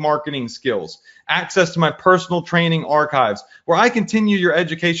Facebook marketing skills, access to my personal training archives, where I continue your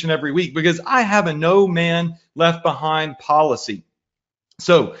education every week because I have a no man left behind policy.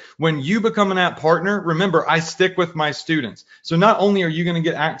 So when you become an app partner, remember, I stick with my students. So not only are you going to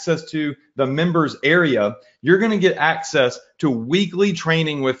get access to the members area, you're going to get access to weekly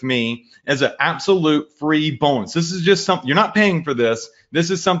training with me as an absolute free bonus. This is just something, you're not paying for this.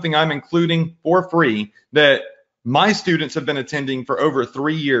 This is something I'm including for free that my students have been attending for over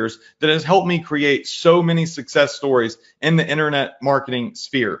 3 years that has helped me create so many success stories in the internet marketing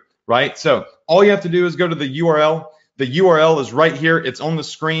sphere, right? So all you have to do is go to the URL. The URL is right here. It's on the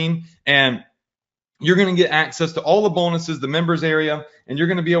screen, and you're going to get access to all the bonuses, the members area, and you're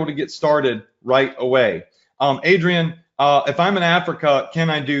going to be able to get started right away. Adrian, if I'm in Africa, can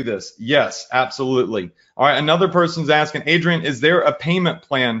I do this? Yes, absolutely. All right, another person's asking, Adrian, is there a payment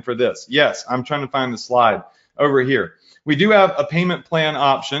plan for this? Yes, I'm trying to find the slide over here. We do have a payment plan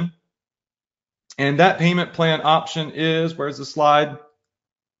option, and that payment plan option is, where's the slide?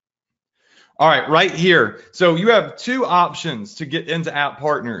 All right, right here. So you have two options to get into App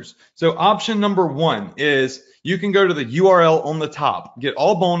Partners. So option number one is you can go to the URL on the top, get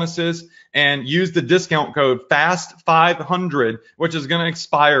all bonuses, and use the discount code FAST500, which is going to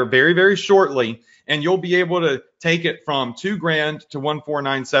expire very, very shortly. And you'll be able to take it from $2,000 to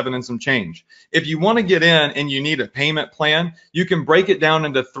 $1,497 and some change. If you want to get in and you need a payment plan, you can break it down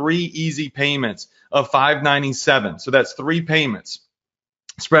into 3 easy payments of $597. So that's 3 payments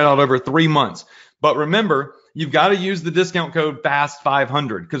spread out over 3 months. But remember, you've got to use the discount code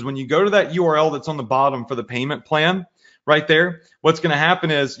FAST500, because when you go to that URL that's on the bottom for the payment plan right there, what's going to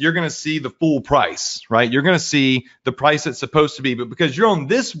happen is you're going to see the full price, right? You're going to see the price it's supposed to be. But because you're on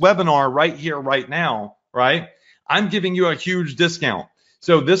this webinar right here, right now, right, I'm giving you a huge discount.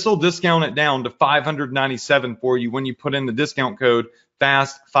 So this will discount it down to $597 for you when you put in the discount code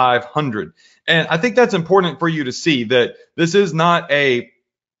FAST500. And I think that's important for you to see, that this is not a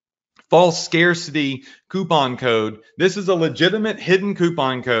false scarcity coupon code. This is a legitimate hidden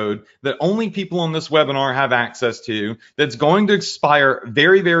coupon code that only people on this webinar have access to, that's going to expire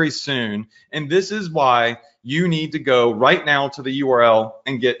very, very soon. And this is why you need to go right now to the URL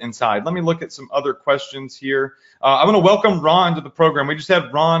and get inside. Let me look at some other questions here. I want to welcome Ron to the program. We just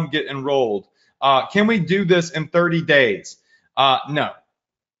had Ron get enrolled. Can we do this in 30 days? No.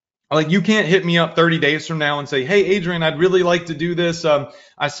 Like, you can't hit me up 30 days from now and say, hey, Adrian, I'd really like to do this.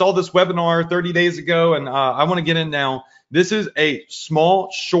 I saw this webinar 30 days ago and I want to get in now. This is a small,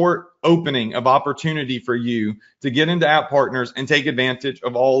 short opening of opportunity for you to get into App Partners and take advantage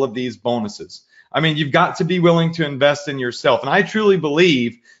of all of these bonuses. I mean, you've got to be willing to invest in yourself. And I truly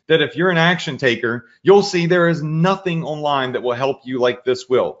believe that if you're an action taker, you'll see there is nothing online that will help you like this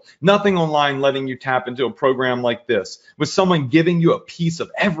will. Nothing online letting you tap into a program like this with someone giving you a piece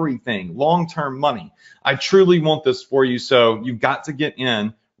of everything, long-term money. I truly want this for you, so you've got to get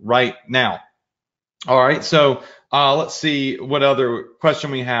in right now. All right, so let's see what other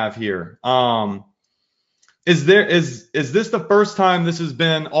question we have here. Is this the first time this has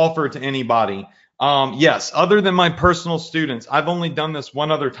been offered to anybody? Yes, other than my personal students. I've only done this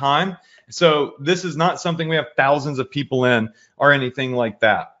one other time. So this is not something we have thousands of people in or anything like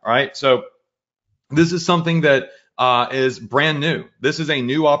that. All right. So this is something that is brand new. This is a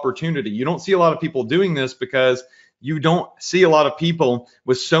new opportunity. You don't see a lot of people doing this because you don't see a lot of people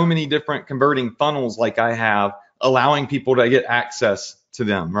with so many different converting funnels like I have, allowing people to get access to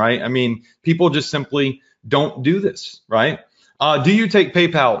them. Right. I mean, people just simply don't do this. Right. Do you take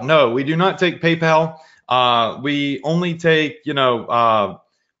PayPal? No, we do not take PayPal. We only take,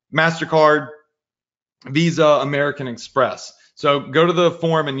 MasterCard, Visa, American Express. So go to the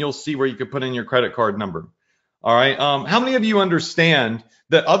form and you'll see where you could put in your credit card number. All right. How many of you understand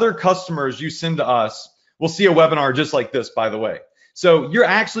that other customers you send to us will see a webinar just like this, by the way? So you're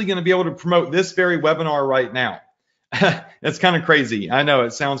actually going to be able to promote this very webinar right now. It's kind of crazy. I know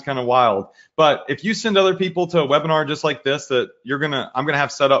it sounds kind of wild, but if you send other people to a webinar just like this that I'm going to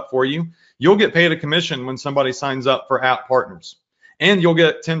have set up for you, you'll get paid a commission when somebody signs up for App Partners, and you'll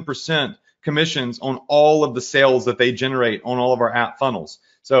get 10% commissions on all of the sales that they generate on all of our app funnels.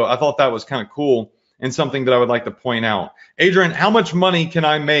 So I thought that was kind of cool and something that I would like to point out. Adrian, how much money can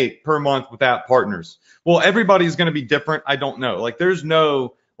I make per month with App Partners? Well, everybody's going to be different. I don't know. Like, there's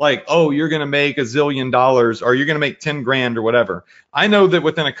no like, oh, you're going to make $1 zillion or you're going to make 10 grand or whatever. I know that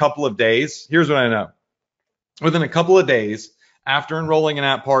within a couple of days, here's what I know. Within a couple of days after enrolling in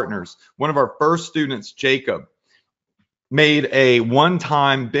App Partners, one of our first students, Jacob, made a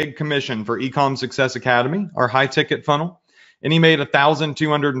one-time big commission for Ecom Success Academy, our high ticket funnel, and he made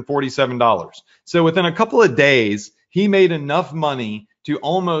 $1,247. So within a couple of days, he made enough money to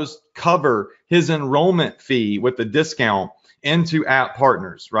almost cover his enrollment fee with the discount into App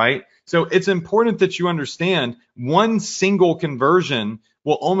Partners, right? So it's important that you understand one single conversion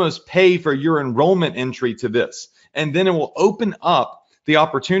will almost pay for your enrollment entry to this. And then it will open up the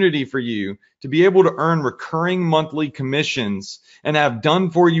opportunity for you to be able to earn recurring monthly commissions and have done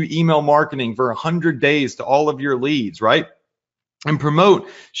for you email marketing for 100 days to all of your leads, right? And promote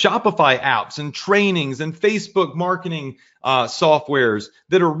Shopify apps and trainings and Facebook marketing softwares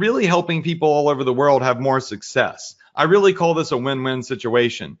that are really helping people all over the world have more success. I really call this a win-win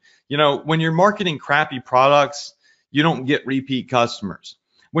situation. You know, when you're marketing crappy products, you don't get repeat customers.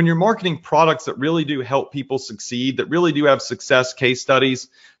 When you're marketing products that really do help people succeed, that really do have success case studies,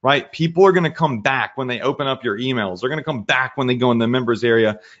 right? People are going to come back when they open up your emails. They're going to come back when they go in the members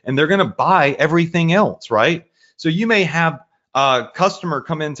area, and they're going to buy everything else, right? So you may have a customer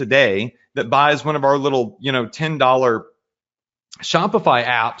come in today that buys one of our little, $10 Shopify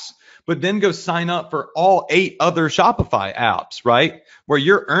apps, but then go sign up for all 8 other Shopify apps, right? Where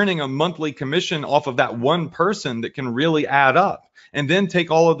you're earning a monthly commission off of that one person that can really add up, and then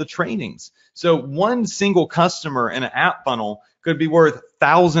take all of the trainings. So one single customer in an app funnel could be worth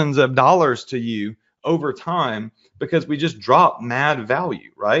thousands of dollars to you over time because we just drop mad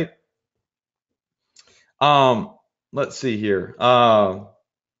value, right? Let's see here.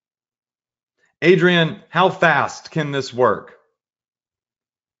 Adrian, how fast can this work?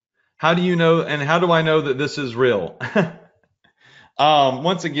 How do you know, and how do I know that this is real?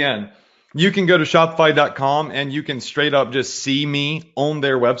 Once again, you can go to Shopify.com and you can straight up just see me on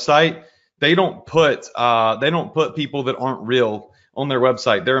their website. They don't put people that aren't real on their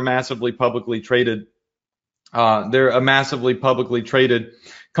website. They're a massively publicly traded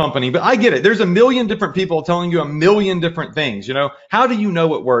company. But I get it. There's a million different people telling you a million different things. You know, how do you know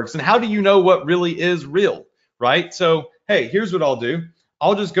what works and how do you know what really is real, right? So, hey, here's what I'll do.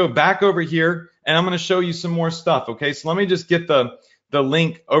 I'll just go back over here and I'm going to show you some more stuff. Okay, so let me just get the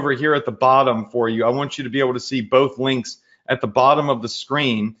link over here at the bottom for you. I want you to be able to see both links at the bottom of the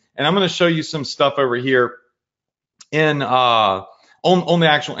screen, and I'm going to show you some stuff over here in on the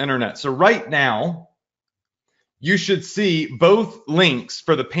actual internet. So right now, you should see both links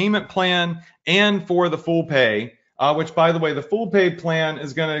for the payment plan and for the full pay, which, by the way, the full pay plan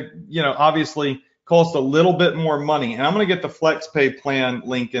is going to, you know, obviously cost a little bit more money. And I'm going to get the flex pay plan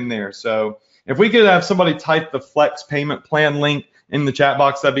link in there. So if we could have somebody type the flex payment plan link in the chat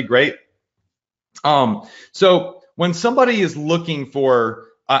box, that'd be great. So when somebody is looking for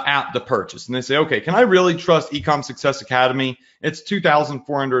an app to purchase and they say, okay, can I really trust Ecom Success Academy? It's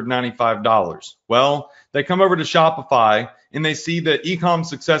 $2,495. Well, they come over to Shopify and they see that Ecom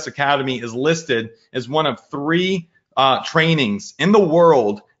Success Academy is listed as one of 3 trainings in the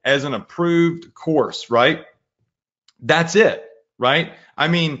world as an approved course, right? That's it, right? I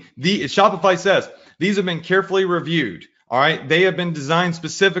mean, Shopify says these have been carefully reviewed. All right, they have been designed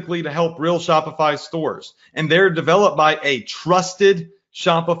specifically to help real Shopify stores, and they're developed by a trusted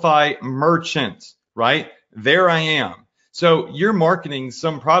Shopify merchant, right? There I am. So you're marketing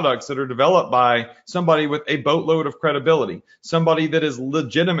some products that are developed by somebody with a boatload of credibility, somebody that has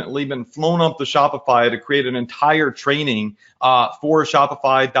legitimately been flown up to Shopify to create an entire training for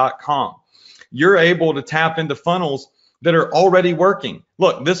Shopify.com. You're able to tap into funnels that are already working.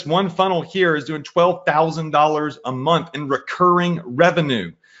 Look, this one funnel here is doing $12,000 a month in recurring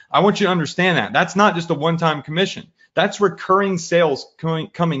revenue. I want you to understand that. That's not just a one-time commission. That's recurring sales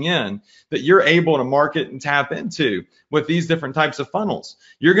coming in that you're able to market and tap into with these different types of funnels.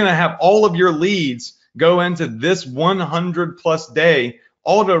 You're going to have all of your leads go into this 100+ day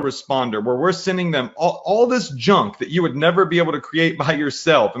autoresponder where we're sending them all this junk that you would never be able to create by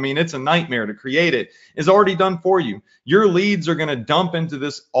yourself. I mean, it's a nightmare to create it. Is already done for you. Your leads are going to dump into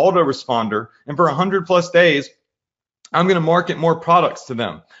this autoresponder, and for 100+ days, I'm going to market more products to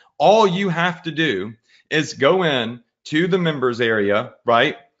them. All you have to do is go in to the members area,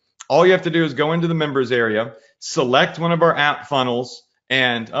 right? All you have to do is go into the members area, select one of our app funnels,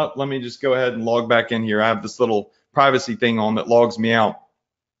 and let me just go ahead and log back in here. I have this little privacy thing on that logs me out.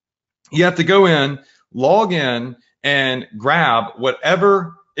 You have to go in, log in, and grab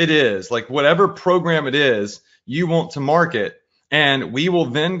whatever it is, like whatever program it is you want to market, and we will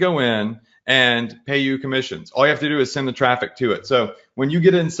then go in and pay you commissions. All you have to do is send the traffic to it. So when you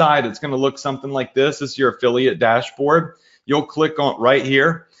get inside, it's going to look something like this. This is your affiliate dashboard. You'll click on right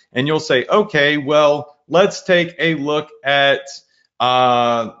here, and you'll say, okay, well, let's take a look at,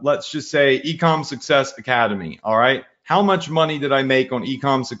 let's just say Ecom Success Academy, all right? How much money did I make on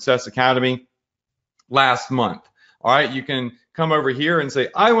Ecom Success Academy last month? All right, you can come over here and say,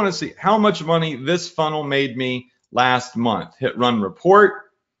 I want to see how much money this funnel made me last month. Hit run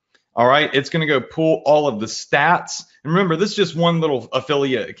report. All right, it's going to go pull all of the stats. And remember, this is just one little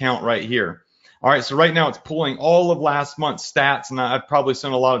affiliate account right here. All right, so right now it's pulling all of last month's stats, and I've probably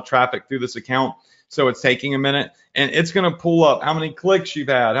sent a lot of traffic through this account, so it's taking a minute. And it's going to pull up how many clicks you've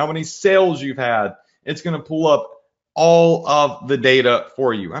had, how many sales you've had. It's going to pull up all of the data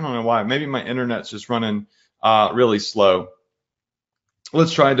for you. I don't know why. Maybe my internet's just running really slow.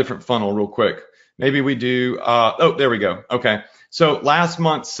 Let's try a different funnel real quick. Maybe we do, oh, there we go. Okay, so last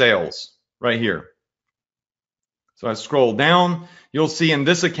month's sales right here. So I scroll down, you'll see in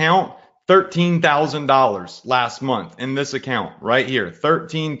this account, $13,000 last month in this account right here,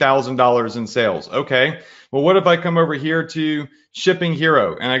 $13,000 in sales. Okay, well, what if I come over here to Shipping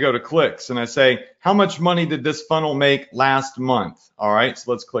Hero and I go to clicks and I say, how much money did this funnel make last month? All right,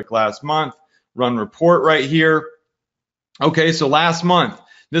 so let's click last month, run report right here. Okay, so last month,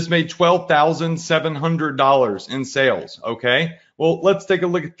 this made $12,700 in sales. Okay, well, let's take a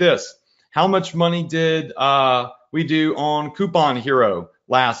look at this. How much money did we do on Coupon Hero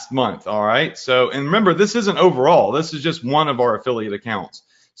last month? All right, so, and remember, this isn't overall. This is just one of our affiliate accounts.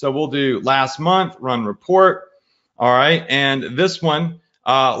 So we'll do last month, run report. All right, and this one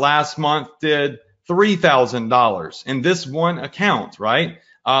last month did $3,000 in this one account, right?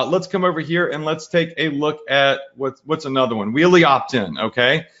 Let's come over here and let's take a look at what's another one, Wheelie Opt-in,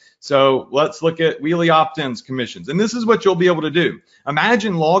 okay? So let's look at Wheelie Opt-in's commissions. And this is what you'll be able to do.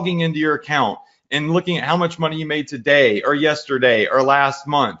 Imagine logging into your account and looking at how much money you made today or yesterday or last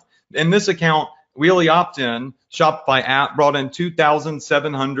month. In this account, Wheelie Opt-in Shopify app brought in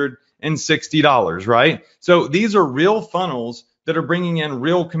 $2,760, right? So these are real funnels that are bringing in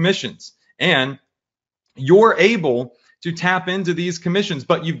real commissions, and you're able to tap into these commissions,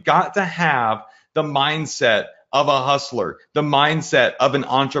 but you've got to have the mindset of a hustler, the mindset of an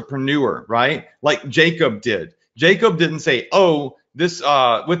entrepreneur, right? Like Jacob did. Jacob didn't say, oh, this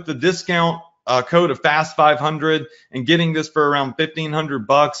with the discount code of Fast 500 and getting this for around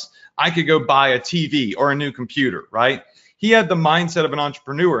 $1,500, I could go buy a TV or a new computer, right? He had the mindset of an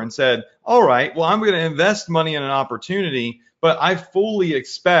entrepreneur and said, all right, well, I'm going to invest money in an opportunity, but I fully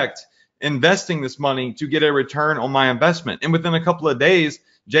expect investing this money to get a return on my investment. And within a couple of days,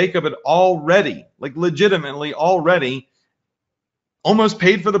 Jacob had already, like legitimately already, almost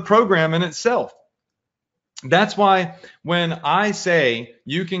paid for the program in itself. That's why when I say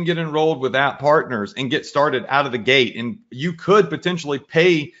you can get enrolled with App Partners and get started out of the gate, and you could potentially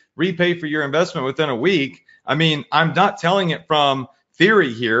repay for your investment within a week, I mean, I'm not telling it from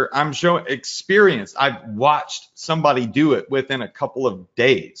theory here. I'm showing experience. I've watched somebody do it within a couple of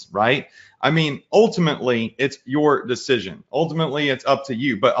days, right? I mean, ultimately, it's your decision. Ultimately, it's up to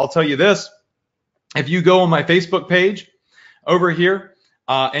you. But I'll tell you this, if you go on my Facebook page over here,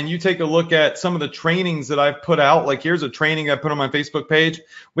 and you take a look at some of the trainings that I've put out, like here's a training I put on my Facebook page.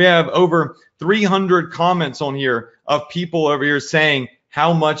 We have over 300 comments on here of people over here saying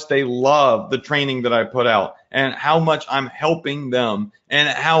how much they love the training that I put out and how much I'm helping them and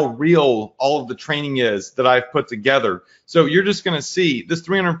how real all of the training is that I've put together. So you're just going to see this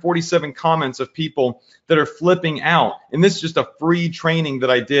 347 comments of people that are flipping out. And this is just a free training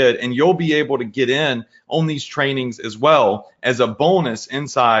that I did. And you'll be able to get in on these trainings as well as a bonus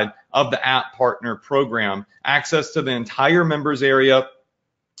inside of the App Partner program. Access to the entire members area,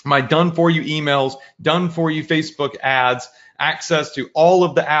 my done for you emails, done for you Facebook ads, access to all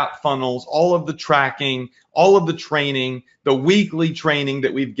of the app funnels, all of the tracking, all of the training, the weekly training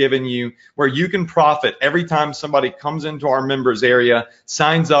that we've given you, where you can profit every time somebody comes into our members area,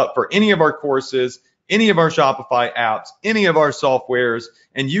 signs up for any of our courses, any of our Shopify apps, any of our softwares,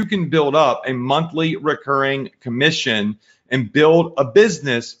 and you can build up a monthly recurring commission and build a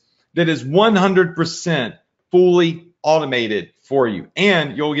business that is 100% fully automated for you.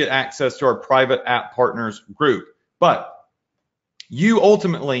 And you'll get access to our private App Partners group. But you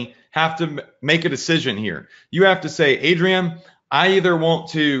ultimately have to make a decision here. You have to say, Adrian, I either want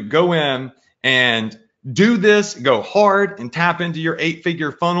to go in and do this, go hard and tap into your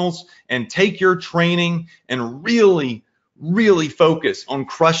 8-figure funnels and take your training and really, really focus on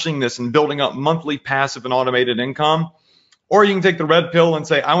crushing this and building up monthly passive and automated income. Or you can take the red pill and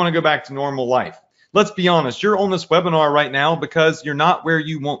say, I want to go back to normal life. Let's be honest, you're on this webinar right now because you're not where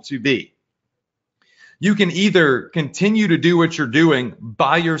you want to be. You can either continue to do what you're doing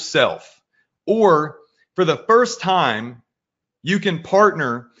by yourself, or for the first time, you can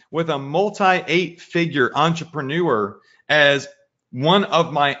partner with a multi-8-figure entrepreneur as one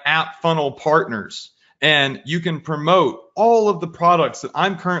of my app funnel partners. And you can promote all of the products that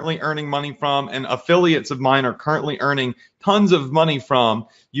I'm currently earning money from and affiliates of mine are currently earning tons of money from.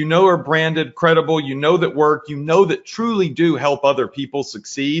 You know, are branded, credible, you know that work, you know that truly do help other people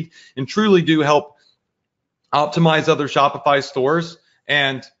succeed and truly do help optimize other Shopify stores.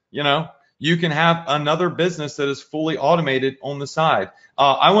 And, you know, you can have another business that is fully automated on the side.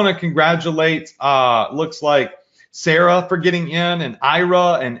 I want to congratulate, looks like Sarah for getting in, and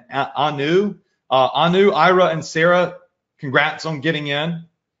Ira and Anu. Ira, and Sarah, congrats on getting in.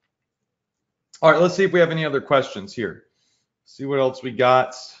 All right, let's see if we have any other questions here. See what else we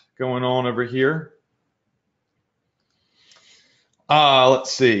got going on over here.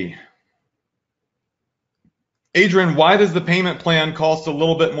 Let's see. Adrian, why does the payment plan cost a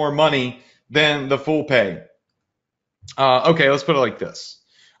little bit more money than the full pay? Okay, let's put it like this.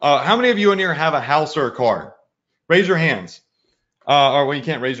 How many of you in here have a house or a car? Raise your hands. Or well, you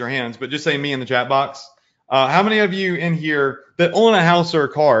can't raise your hands, but just say me in the chat box. How many of you in here that own a house or a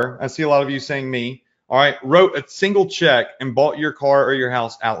car, I see a lot of you saying me, all right, wrote a single check and bought your car or your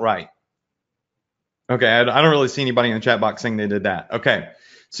house outright? Okay, I don't really see anybody in the chat box saying they did that. Okay.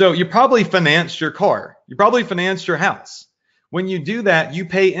 So you probably financed your car. You probably financed your house. When you do that, you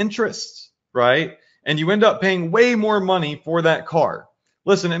pay interest, right? And you end up paying way more money for that car.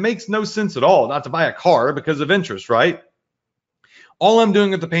 Listen, it makes no sense at all not to buy a car because of interest, right? All I'm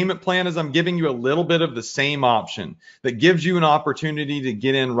doing with the payment plan is I'm giving you a little bit of the same option that gives you an opportunity to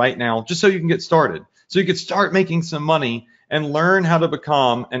get in right now just so you can get started. So you can start making some money and learn how to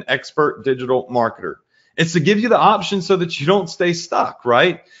become an expert digital marketer. It's to give you the option so that you don't stay stuck,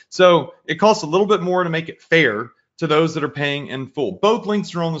 right? So it costs a little bit more to make it fair to those that are paying in full. Both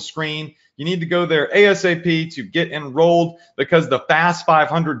links are on the screen. You need to go there ASAP to get enrolled because the Fast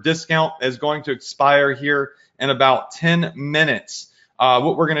 500 discount is going to expire here in about 10 minutes.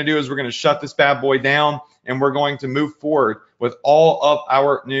 What we're going to do is we're going to shut this bad boy down and we're going to move forward with all of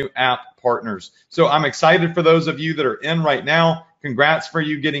our new app partners. So I'm excited for those of you that are in right now. Congrats for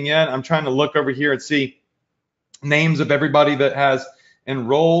you getting in. I'm trying to look over here and see names of everybody that has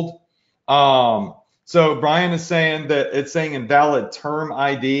enrolled. So Brian is saying that it's saying invalid term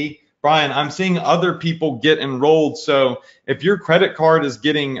ID. Brian, I'm seeing other people get enrolled. So if your credit card is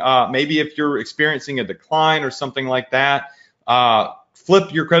getting, maybe if you're experiencing a decline or something like that,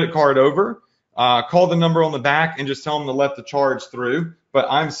 flip your credit card over, call the number on the back and just tell them to let the charge through. But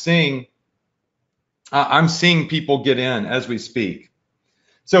I'm seeing people get in as we speak.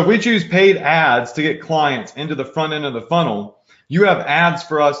 So if we choose paid ads to get clients into the front end of the funnel, you have ads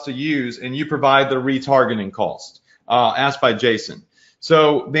for us to use and you provide the retargeting cost, asked by Jason.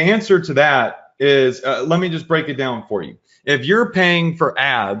 So the answer to that is, let me just break it down for you. If you're paying for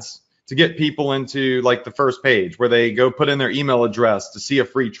ads to get people into like the first page where they go put in their email address to see a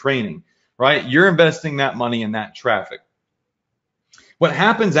free training, right? You're investing that money in that traffic. What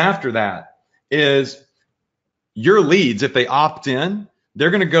happens after that is your leads, if they opt in,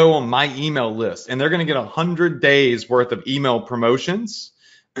 they're going to go on my email list and they're going to get 100 days worth of email promotions.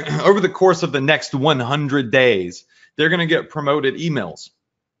 Over the course of the next 100 days, they're going to get promoted emails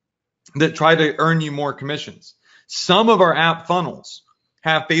that try to earn you more commissions. Some of our app funnels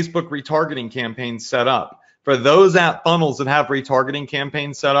have Facebook retargeting campaigns set up. For those app funnels that have retargeting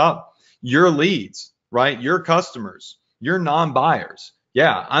campaigns set up, your leads, right, your customers, your non-buyers,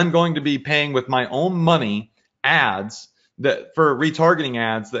 yeah, I'm going to be paying with my own money ads that for retargeting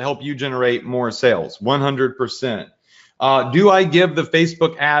ads that help you generate more sales, 100%. Do I give the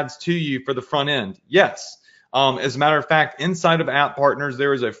Facebook ads to you for the front end? Yes. As a matter of fact, inside of App Partners,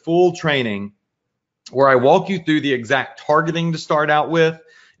 there is a full training where I walk you through the exact targeting to start out with,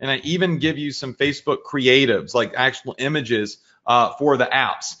 and I even give you some Facebook creatives, like actual images for the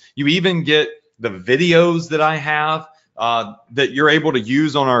apps. You even get the videos that I have that you're able to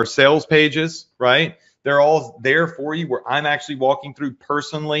use on our sales pages, right? They're all there for you where I'm actually walking through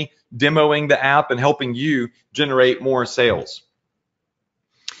personally, demoing the app and helping you generate more sales.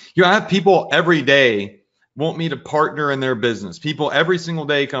 You know, I have people every day want me to partner in their business. People every single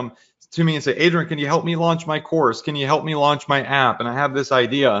day come to me and say, Adrian, can you help me launch my course? Can you help me launch my app? And I have this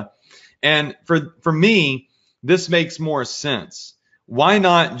idea. And for me, this makes more sense. Why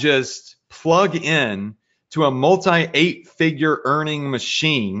not just plug in to a multi-8-figure earning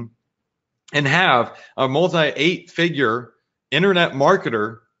machine and have a multi-8-figure internet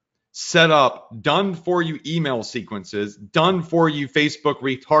marketer set up, done for you email sequences, done for you Facebook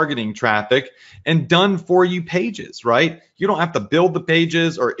retargeting traffic, and done for you pages, right? You don't have to build the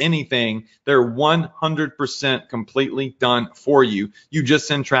pages or anything. They're 100% completely done for you. You just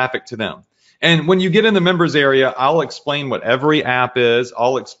send traffic to them. And when you get in the members area, I'll explain what every app is.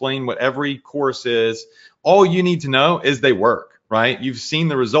 I'll explain what every course is. All you need to know is they work, right? You've seen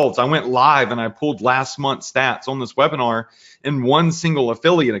the results. I went live and I pulled last month's stats on this webinar in one single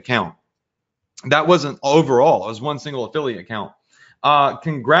affiliate account. That wasn't overall. It was one single affiliate account.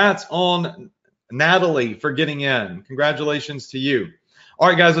 Congrats on Natalie for getting in. Congratulations to you. All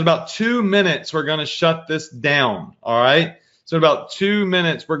right, guys, in about 2 minutes, we're going to shut this down. All right. So in about 2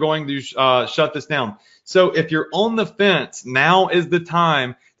 minutes, we're going to shut this down. So if you're on the fence, now is the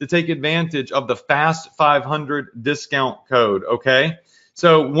time to take advantage of the Fast 500 discount code, okay?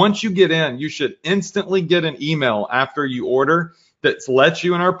 So once you get in, you should instantly get an email after you order that lets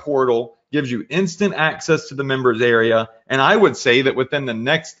you in our portal, gives you instant access to the members area, and I would say that within the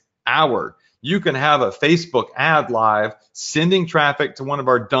next hour, you can have a Facebook ad live, sending traffic to one of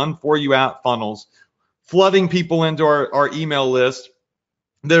our done-for-you app funnels, flooding people into our email list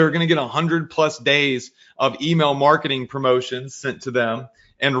that are going to get 100+ days of email marketing promotions sent to them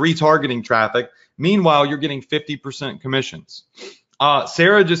and retargeting traffic. Meanwhile, you're getting 50% commissions.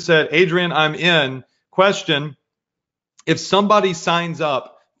 Sarah just said, Adrian, I'm in. Question, if somebody signs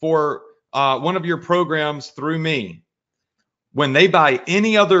up for one of your programs through me, when they buy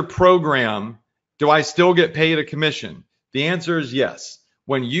any other program, do I still get paid a commission? The answer is yes.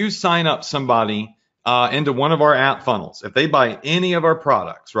 When you sign up somebody into one of our app funnels, if they buy any of our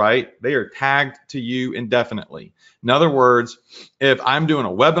products, right, they are tagged to you indefinitely. In other words, if I'm doing a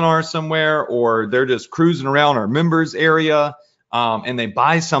webinar somewhere or they're just cruising around our members area and they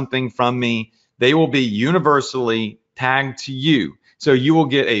buy something from me, they will be universally tagged to you. So you will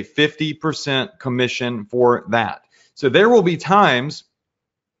get a 50% commission for that. So there will be times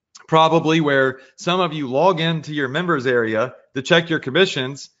probably where some of you log into your members area to check your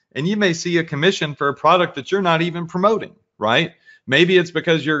commissions, and you may see a commission for a product that you're not even promoting, right? Maybe it's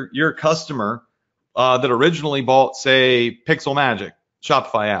because your customer that originally bought, say, Pixel Magic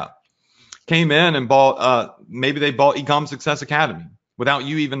Shopify app came in and bought, maybe they bought Ecom Success Academy without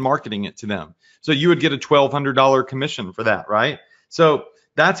you even marketing it to them. So you would get a $1,200 commission for that, right? So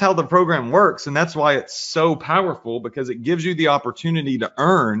that's how the program works. And that's why it's so powerful, because it gives you the opportunity to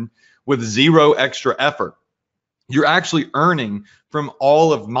earn with zero extra effort. You're actually earning from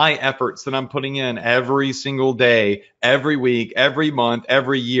all of my efforts that I'm putting in every single day, every week, every month,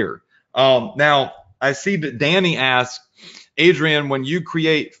 every year. Now, I see that Danny asked, Adrian, when you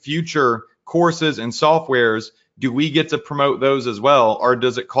create future courses and softwares, do we get to promote those as well, or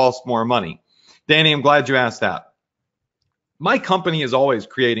does it cost more money? Danny, I'm glad you asked that. My company is always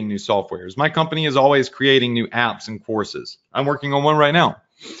creating new softwares. My company is always creating new apps and courses. I'm working on one right now.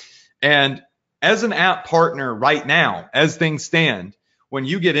 And as an app partner right now, as things stand, when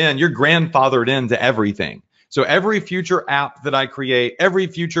you get in, you're grandfathered into everything. So every future app that I create, every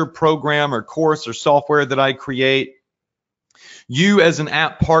future program or course or software that I create, you as an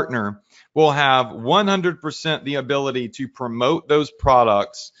app partner will have 100% the ability to promote those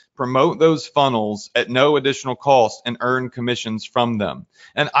products, promote those funnels at no additional cost, and earn commissions from them.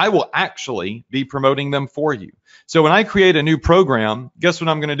 And I will actually be promoting them for you. So when I create a new program, guess what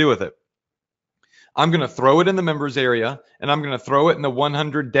I'm going to do with it? I'm going to throw it in the members area, and I'm going to throw it in the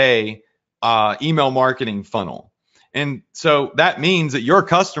 100-day email marketing funnel. And so that means that your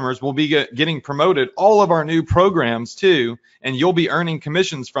customers will be getting promoted all of our new programs too, and you'll be earning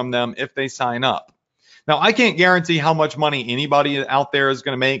commissions from them if they sign up. Now, I can't guarantee how much money anybody out there is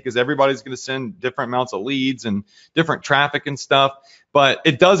going to make, because everybody's going to send different amounts of leads and different traffic and stuff. But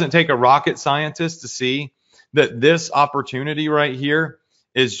it doesn't take a rocket scientist to see that this opportunity right here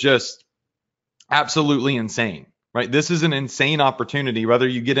is just absolutely insane. Right? This is an insane opportunity, whether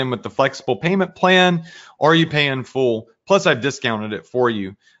you get in with the flexible payment plan or you pay in full. Plus, I've discounted it for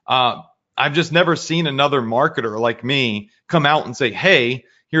you. I've just never seen another marketer like me come out and say, hey,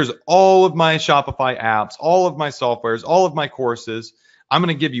 here's all of my Shopify apps, all of my softwares, all of my courses. I'm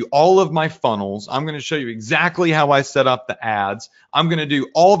going to give you all of my funnels. I'm going to show you exactly how I set up the ads. I'm going to do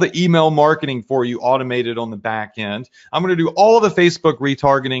all the email marketing for you automated on the back end. I'm going to do all the Facebook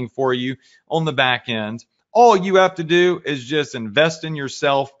retargeting for you on the back end. All you have to do is just invest in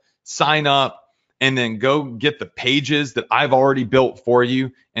yourself, sign up, and then go get the pages that I've already built for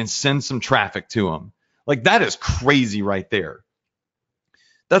you and send some traffic to them. Like, that is crazy right there.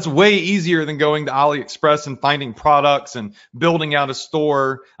 That's way easier than going to AliExpress and finding products and building out a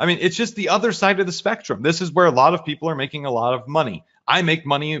store. I mean, it's just the other side of the spectrum. This is where a lot of people are making a lot of money. I make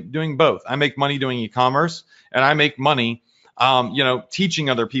money doing both. I make money doing e-commerce, and I make money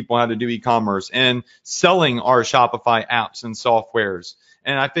teaching other people how to do e-commerce and selling our Shopify apps and softwares.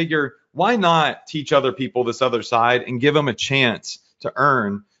 And I figure, why not teach other people this other side and give them a chance to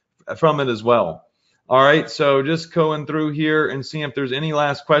earn from it as well? All right, so just going through here and seeing if there's any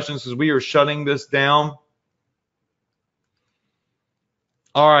last questions, because we are shutting this down.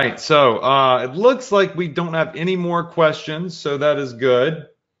 All right, so it looks like we don't have any more questions, so that is good.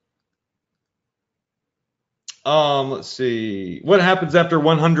 Let's see. What happens after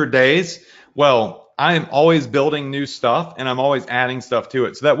 100 days? Well, I am always building new stuff, and I'm always adding stuff to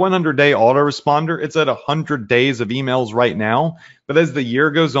it. So that 100-day autoresponder, it's at 100 days of emails right now. But as the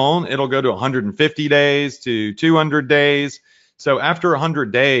year goes on, it'll go to 150 days to 200 days. So after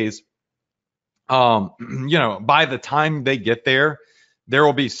 100 days, by the time they get there, there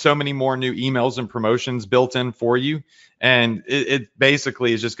will be so many more new emails and promotions built in for you. And it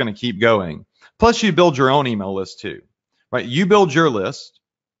basically is just going to keep going. Plus, you build your own email list too, right? You build your list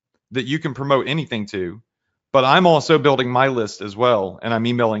that you can promote anything to, but I'm also building my list as well, and I'm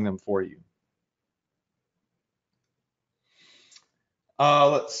emailing them for you.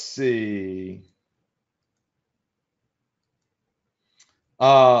 Let's see.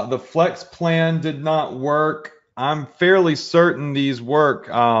 The flex plan did not work. I'm fairly certain these work.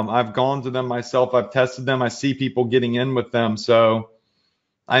 I've gone to them myself. I've tested them. I see people getting in with them, so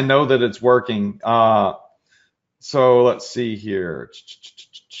I know that it's working. So let's see here.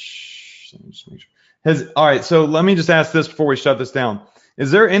 All right, so let me just ask this before we shut this down.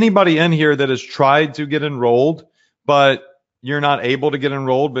 Is there anybody in here that has tried to get enrolled, but you're not able to get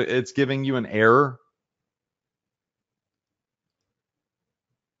enrolled, but it's giving you an error?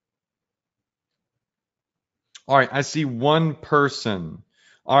 All right, I see one person.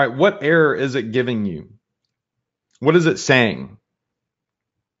 All right, what error is it giving you? What is it saying?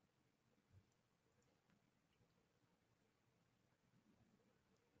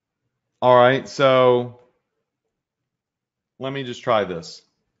 All right, so let me just try this.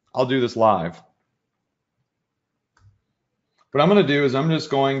 I'll do this live. What I'm going to do is I'm just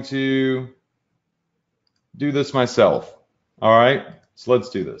going to do this myself. All right, so let's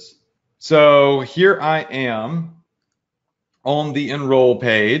do this. So here I am on the enroll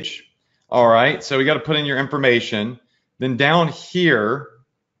page. All right, so we got to put in your information. Then down here,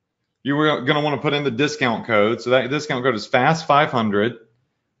 you're going to want to put in the discount code. So that discount code is FAST500.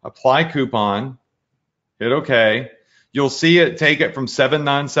 Apply coupon. Hit OK. You'll see it take it from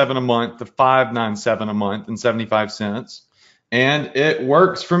 $7.97 a month to $5.97 a month and 75 cents. And it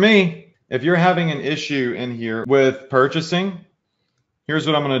works for me. If you're having an issue in here with purchasing, here's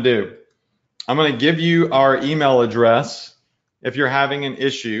what I'm going to do. I'm going to give you our email address if you're having an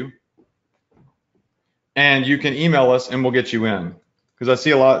issue. And you can email us and we'll get you in. Because I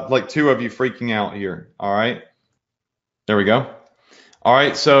see a lot, like 2 of you freaking out here. All right. There we go. All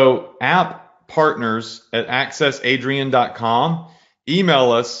right. So apppartners@accessadrian.com.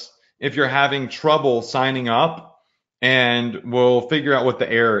 Email us if you're having trouble signing up, and we'll figure out what the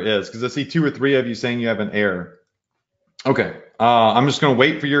error is. Because I see 2 or 3 of you saying you have an error. Okay. I'm just going to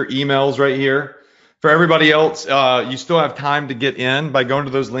wait for your emails right here. For everybody else, you still have time to get in by going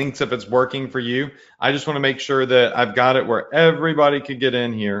to those links if it's working for you. I just want to make sure that I've got it where everybody could get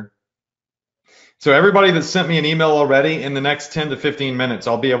in here. So everybody that sent me an email already, in the next 10 to 15 minutes,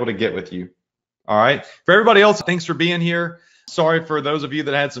 I'll be able to get with you. All right. For everybody else, thanks for being here. Sorry for those of you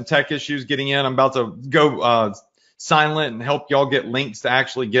that had some tech issues getting in. I'm about to go silent and help y'all get links to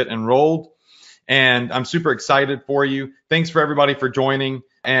actually get enrolled. And I'm super excited for you. Thanks for everybody for joining.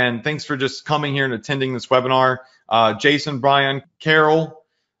 And thanks for just coming here and attending this webinar. Jason, Brian, Carol,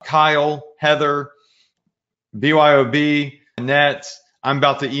 Kyle, Heather, BYOB, Annette, I'm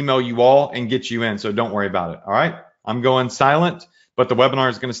about to email you all and get you in. So don't worry about it. All right. I'm going silent, but the webinar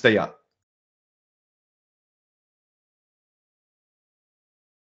is going to stay up.